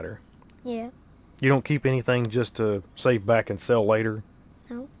doesn't matter"? Yeah. You don't keep anything just to save back and sell later?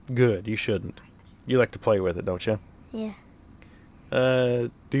 No. Good, you shouldn't. You like to play with it, don't you? Yeah.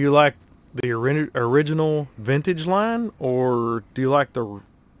 Do you like the original vintage line, or do you like the,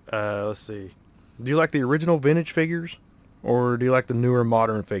 let's see, do you like the original vintage figures, or do you like the newer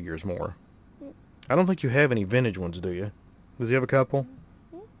modern figures more? I don't think you have any vintage ones, do you? Does he have a couple?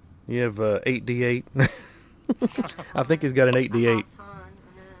 You have 8D8. I think he's got an 8D8.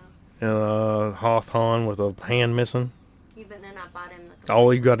 Hoth Han with a hand missing. Yeah, but then I bought him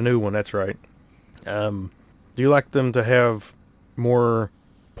Oh, you got a new one. That's right. Do you like them to have more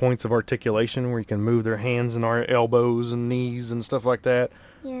points of articulation where you can move their hands and our elbows and knees and stuff like that?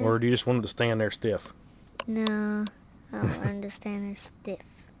 Yeah. Or do you just want them to stand there stiff? No, I don't understand. They're stiff.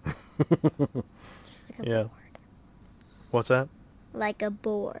 Like a Yeah. board. What's that? Like a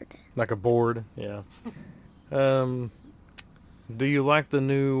board. Like a board? Yeah. Do you like the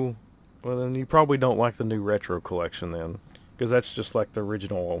new... Well, then you probably don't like the new retro collection then. Because that's just like the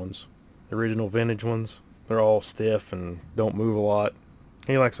original ones. The original vintage ones. They're all stiff and don't move a lot.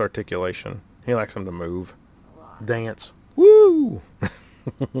 He likes articulation. He likes them to move. Dance. Woo!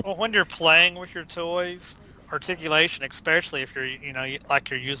 Well, when you're playing with your toys, articulation, especially if you're, like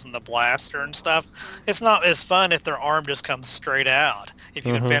you're using the blaster and stuff, it's not as fun if their arm just comes straight out. If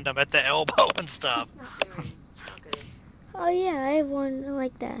you can bend them at the elbow and stuff. Oh yeah, I have one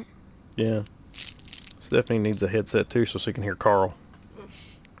like that. Yeah. Stephanie needs a headset too so she can hear Carl.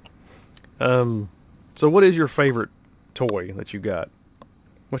 So what is your favorite toy that you got?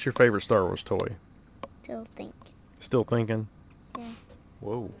 What's your favorite Star Wars toy? Still think. Still thinking? Yeah.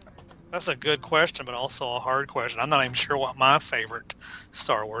 Whoa. That's a good question, but also a hard question. I'm not even sure what my favorite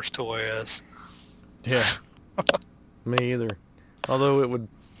Star Wars toy is. Yeah. Me either. Although it would...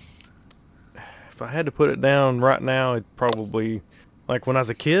 If I had to put it down right now, it'd probably... Like when I was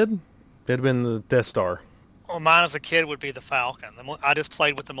a kid, it'd have been the Death Star. Well, mine as a kid would be the Falcon. I just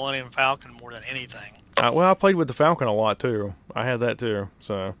played with the Millennium Falcon more than anything. Well, I played with the Falcon a lot too. I had that too.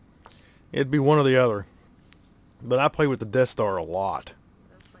 So it'd be one or the other. But I played with the Death Star a lot.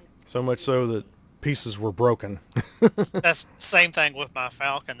 So much so that pieces were broken. That's the same thing with my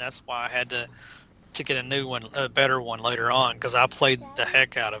Falcon. That's why I had to get a new one, a better one later on, because I played the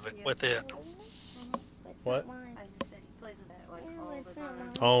heck out of it with it. What? I just said he plays with that like all the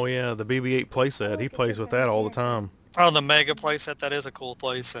time. Oh yeah, the BB-8 playset. He plays with that all the time. Oh, the Mega playset, that is a cool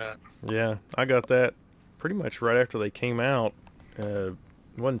playset. Yeah, I got that pretty much right after they came out. It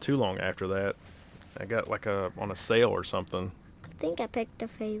wasn't too long after that. I got like on a sale or something. I think I picked a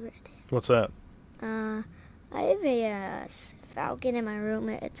favorite. What's that? I have a Falcon in my room.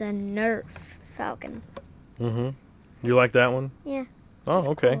 It's a Nerf Falcon. Mm-hmm. You like that one? Yeah. Oh,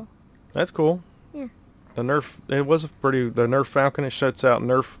 okay. Cool. That's cool. Yeah. The Nerf Falcon, it shuts out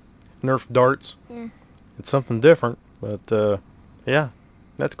Nerf darts. Yeah. It's something different, but yeah,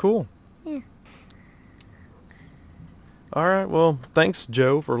 that's cool. Yeah. All right, well, thanks,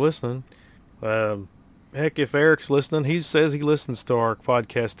 Joe, for listening. Heck, if Eric's listening, he says he listens to our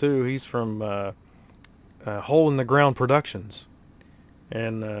podcast too. He's from Hole in the Ground Productions,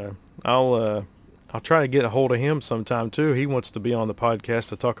 and I'll try to get a hold of him sometime too. He wants to be on the podcast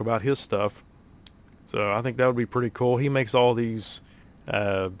to talk about his stuff, so I think that would be pretty cool. He makes all these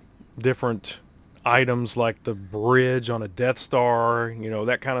different items like the bridge on a Death Star,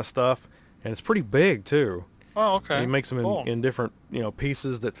 that kind of stuff, and it's pretty big too. Oh, okay. He makes them Cool. in different,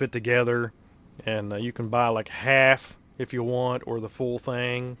 pieces that fit together, and you can buy like half if you want, or the full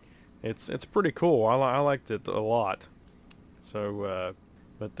thing. It's pretty cool. I liked it a lot. So,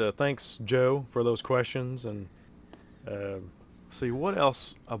 but thanks, Joe, for those questions. And see what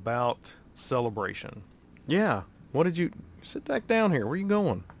else about Celebration. Yeah. What did you sit back down here? Where you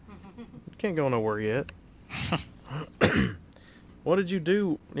going? You can't go nowhere yet. What did you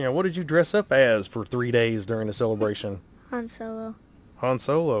do? What did you dress up as for 3 days during the celebration? Han Solo. Han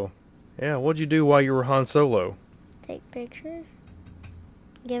Solo. Yeah, what'd you do while you were Han Solo? Take pictures.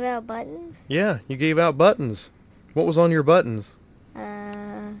 Give out buttons. Yeah, you gave out buttons. What was on your buttons?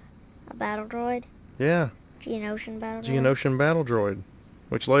 A battle droid. Yeah, Geonosian battle droid. Geonosian battle droid.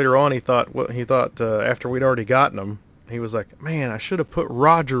 Which later on he thought after we'd already gotten him, he was like, man, I should have put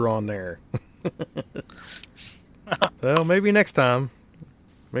Roger on there. Well, maybe next time.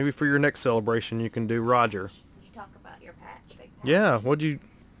 Maybe for your next celebration you can do Roger. Did you talk about your patch? Big patch? Yeah, what'd you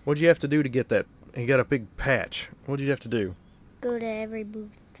have to do to get that? He got a big patch. What'd you have to do? Go to every booth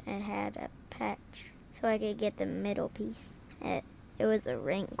and had a patch so I could get the middle piece. It was a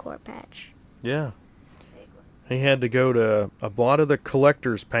Rank Corps patch. Yeah. Big one. He had to go to a lot of the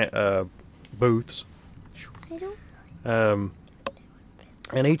collectors' booths. I don't.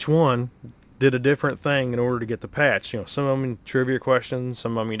 And each one did a different thing in order to get the patch. Some of them trivia questions,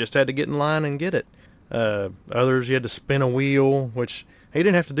 some of them you just had to get in line and get it. Others you had to spin a wheel, which he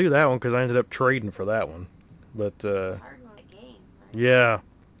didn't have to do that one because I ended up trading for that one. But Hard on a game. Right? yeah,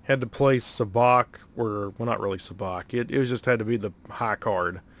 had to play sabacc, or well, not really sabacc. It was just had to be the high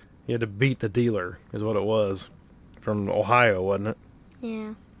card. You had to beat the dealer, is what it was, from Ohio, wasn't it?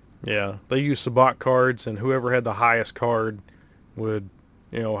 Yeah. Yeah, they used sabacc cards, and whoever had the highest card would,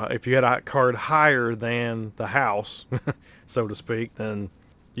 if you had a card higher than the house, so to speak, then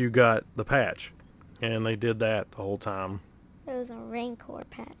you got the patch. And they did that the whole time. It was a Rancor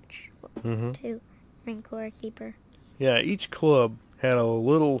patch, Mm-hmm. too. Rancor Keeper. Yeah, each club had a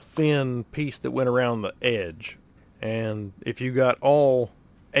little thin piece that went around the edge. And if you got all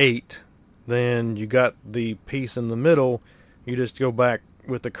 8, then you got the piece in the middle. You just go back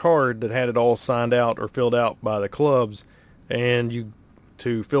with the card that had it all signed out or filled out by the clubs, and you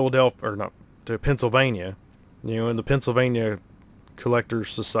to Philadelphia, or not, to Pennsylvania. In the Pennsylvania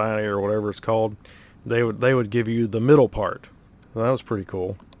Collectors Society or whatever it's called, they would give you the middle part. Well, that was pretty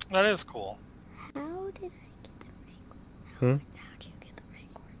cool. That is cool. How did I get the Rancor? Hmm? How did you get the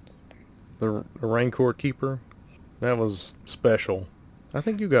Rancor Keeper? The Rancor Keeper, that was special. I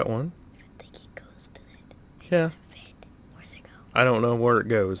think you got one. I think he goes to that. Yeah. Doesn't fit. Where's it go? I don't know where it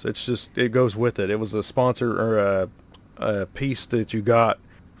goes. It's just, it goes with it. It was a sponsor or a piece that you got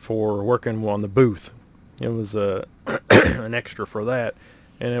for working on the booth. It was an extra for that,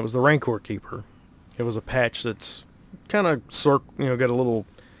 and it was the Rancor Keeper. It was a patch that's kind of got a little,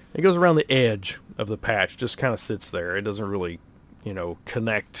 it goes around the edge of the patch, just kind of sits there. It doesn't really,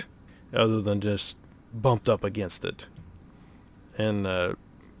 connect other than just bumped up against it. And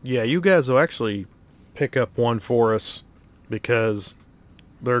yeah, you guys will actually pick up one for us because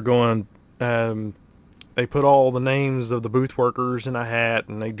they're going, they put all the names of the booth workers in a hat,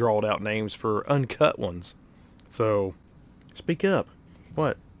 and they drawed out names for uncut ones. So, speak up.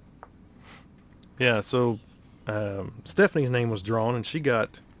 What? Yeah, so Stephanie's name was drawn, and she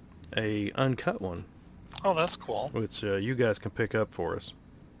got a uncut one, Oh, that's cool. which you guys can pick up for us.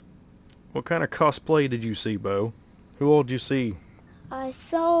 What kind of cosplay did you see, Beau? Who all did you see? I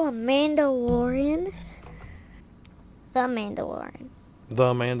saw a Mandalorian. The Mandalorian.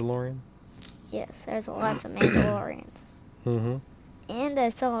 The Mandalorian? Yes, there's lots of Mandalorians. Mm-hmm. And I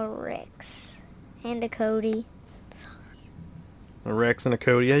saw a Rex. And a Cody. A Rex and a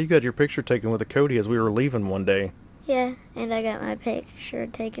Cody. Yeah, you got your picture taken with a Cody as we were leaving one day. Yeah, and I got my picture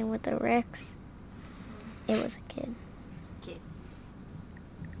taken with the Rex. It was a kid. Kid.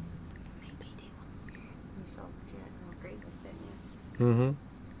 Maybe they want. You saw General Grievous, didn't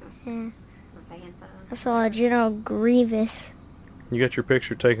Mm-hmm. Yeah. you? The fan phone. I saw a General Grievous. You got your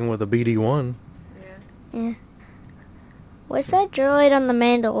picture taken with a BD-1. Yeah. Yeah. What's that droid on the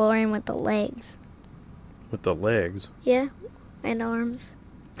Mandalorian with the legs? With the legs. Yeah, and arms.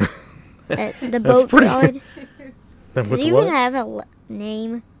 The boat pretty- droid. With Does he what? even have a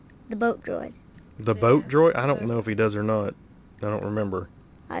name? The boat droid. The boat droid? I don't know if he does or not. I don't remember.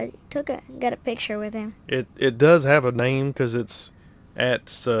 I got a picture with him. It does have a name because it's at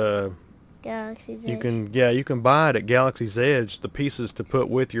Galaxy's you Edge. can buy it at Galaxy's Edge, the pieces to put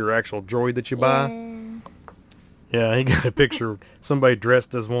with your actual droid that you buy. Yeah. Yeah, he got a picture of somebody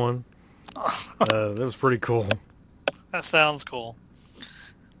dressed as one. That was pretty cool. That sounds cool.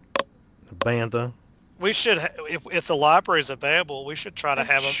 A Bantha. We should, if the library's available, we should try to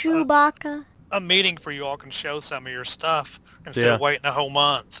have Chewbacca. a meeting for you all can show some of your stuff instead Yeah. of waiting a whole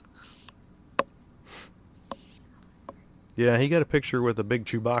month. Yeah, he got a picture with a big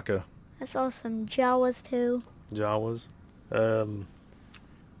Chewbacca. I saw some Jawas too. Jawas.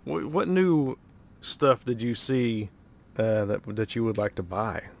 What new stuff did you see that you would like to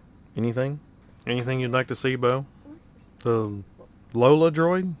buy? Anything? Anything you'd like to see, Beau? The Lola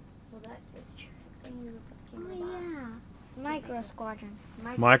droid? Well, that too. Thing we were put Oh in the yeah. Micro Squadron.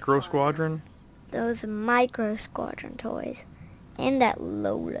 box. Micro Squadron? Those Micro Squadron toys. And that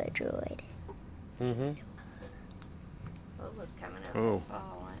Lola droid. Mm-hmm. What was coming up Oh. this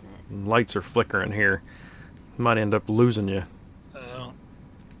fall, wasn't it? Lights are flickering here. Might end up losing you.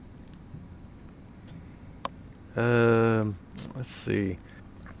 Let's see.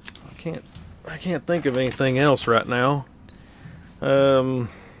 I can't think of anything else right now. Was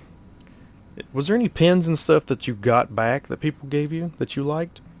there any pins and stuff that you got back that people gave you that you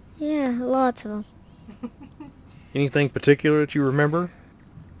liked? Yeah, lots of them. Anything particular that you remember?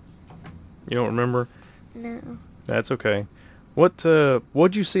 You don't remember? No. That's okay.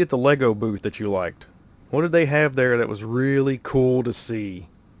 What'd you see at the Lego booth that you liked? What did they have there that was really cool to see?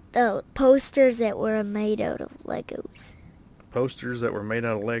 The posters that were made out of Legos. Posters that were made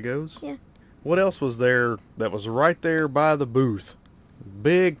out of Legos? Yeah. What else was there that was right there by the booth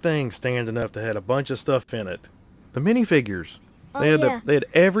Big thing standing up that had a bunch of stuff in it. The minifigures. Oh, They had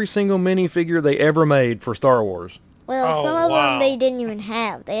every single minifigure they ever made for Star Wars. Well, Oh, some of wow. them they didn't even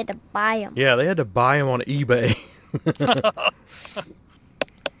have. They had to buy them. Yeah, they had to buy them on eBay.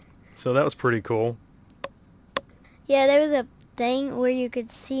 So that was pretty cool. Yeah, there was a thing where you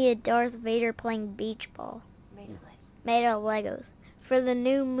could see a Darth Vader playing beach ball. Made out of Legos. For the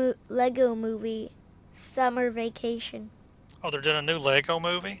new Lego movie, Summer Vacation. Oh, they're doing a new Lego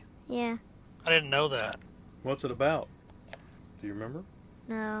movie? Yeah. I didn't know that. What's it about? Do you remember?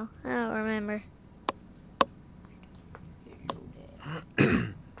 No, I don't remember.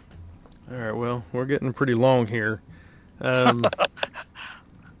 All right, well, we're getting pretty long here.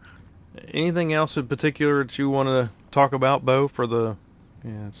 Anything else in particular that you want to talk about, Beau, for the...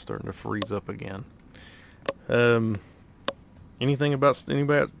 Yeah, it's starting to freeze up again. Anything about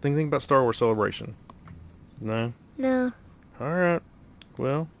Star Wars Celebration? No? No. All right.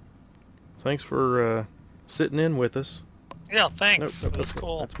 Well, thanks for sitting in with us. Yeah, thanks. Nope, It was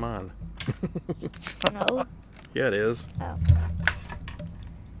cool. That's mine. No. Yeah, it is. Oh.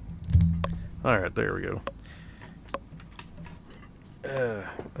 All right, there we go.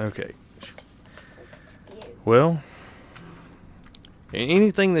 Okay. Well,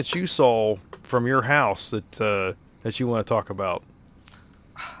 anything that you saw from your house that you want to talk about?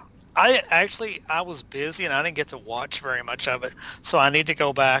 I was busy and I didn't get to watch very much of it, so I need to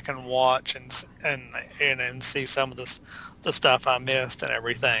go back and watch and see some of the stuff I missed and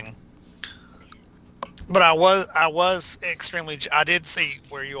everything. But I was extremely. I did see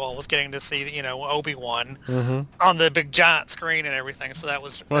where you all was getting to see, Obi-Wan on the big giant screen and everything. So that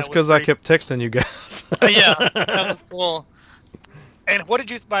was. Well, that's because I kept texting you guys. Yeah, that was cool. And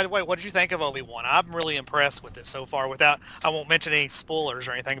by the way, what did you think of Obi-Wan? I'm really impressed with it so far. I won't mention any spoilers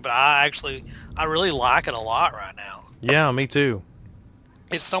or anything, but I really like it a lot right now. Yeah, me too.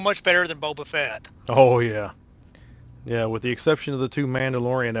 It's so much better than Boba Fett. Oh yeah, yeah. With the exception of the 2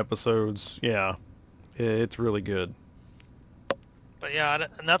 Mandalorian episodes, yeah, it's really good. But yeah,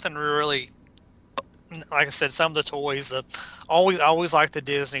 nothing really. Like I said, some of the toys, always like the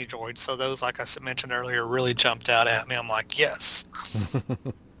Disney droids. So those, like I mentioned earlier, really jumped out at me. I'm like, yes.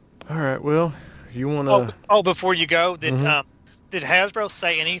 All right. Well, you want to? Oh, before you go, did Hasbro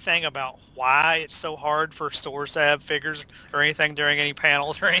say anything about why it's so hard for stores to have figures or anything during any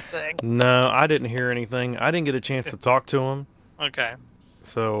panels or anything? No, I didn't hear anything. I didn't get a chance to talk to him. Okay.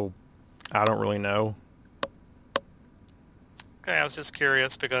 So, I don't really know. Okay, I was just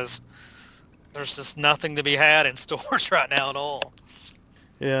curious because there's just nothing to be had in stores right now at all.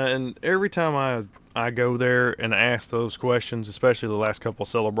 Yeah, and every time I go there and ask those questions, especially the last couple of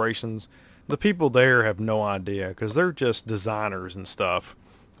celebrations, the people there have no idea because they're just designers and stuff.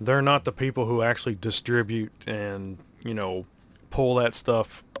 They're not the people who actually distribute and, pull that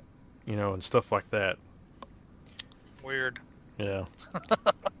stuff, and stuff like that. Weird. Yeah.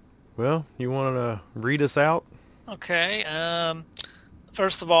 Well, you want to read us out? Okay.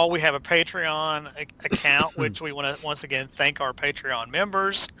 First of all, we have a Patreon account, which we want to once again thank our Patreon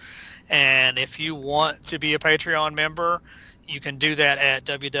members. And if you want to be a Patreon member, you can do that at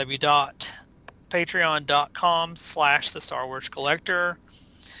www.patreon.com/The Star Wars Collector.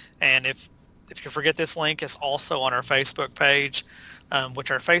 And if you forget, this link is also on our Facebook page, which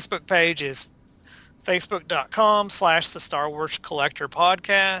our Facebook page is facebook.com/The Star Wars Collector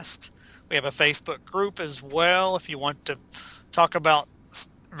Podcast. We have a Facebook group as well. If you want to talk about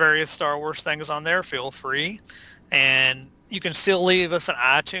various Star Wars things on there, feel free. And you can still leave us an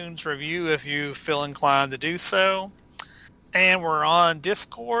iTunes review if you feel inclined to do so. And we're on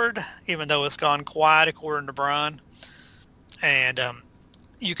Discord, even though it's gone quiet according to Brian. And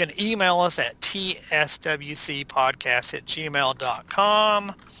you can email us at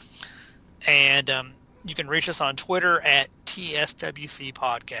tswcpodcast@gmail.com. And you can reach us on Twitter at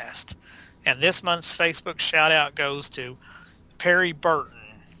tswcpodcast. And this month's Facebook shout out goes to Perry Burton.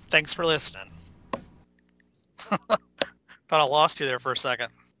 Thanks for listening. Thought I lost you there for a second.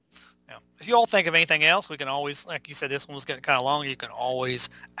 Yeah. If you all think of anything else, we can always, like you said, this one was getting kind of long. You can always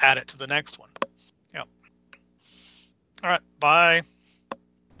add it to the next one. Yep. All right. Bye.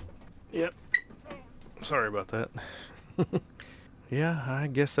 Yep. Sorry about that. Yeah, I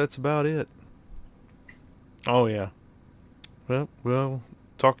guess that's about it. Oh, yeah. Well, we'll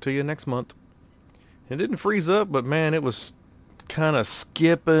talk to you next month. It didn't freeze up, but man, it was kind of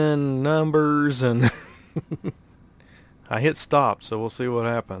skipping numbers and I hit stop, so we'll see what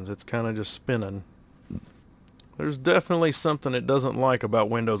happens. It's kind of just spinning. There's definitely something it doesn't like about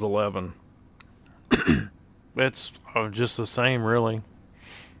Windows 11. It's just the same, really.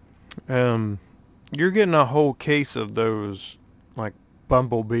 You're getting a whole case of those, like,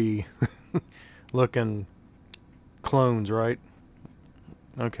 bumblebee looking clones, right?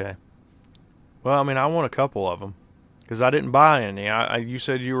 Okay. Well, I mean, I want a couple of them because I didn't buy any. You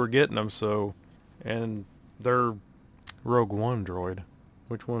said you were getting them, so, and they're Rogue One droid.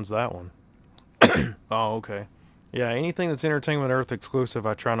 Which one's that one? Oh, okay. Yeah, anything that's Entertainment Earth exclusive,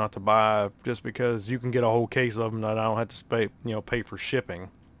 I try not to buy just because you can get a whole case of them that I don't have to pay for shipping.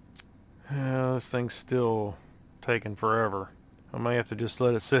 This thing's still taking forever. I may have to just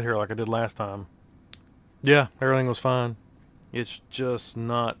let it sit here like I did last time. Yeah, everything was fine. It's just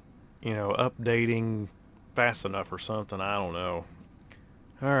not, updating fast enough or something. I don't know.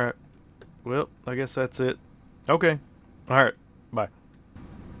 Alright. Well, I guess that's it. Okay. Alright. Bye.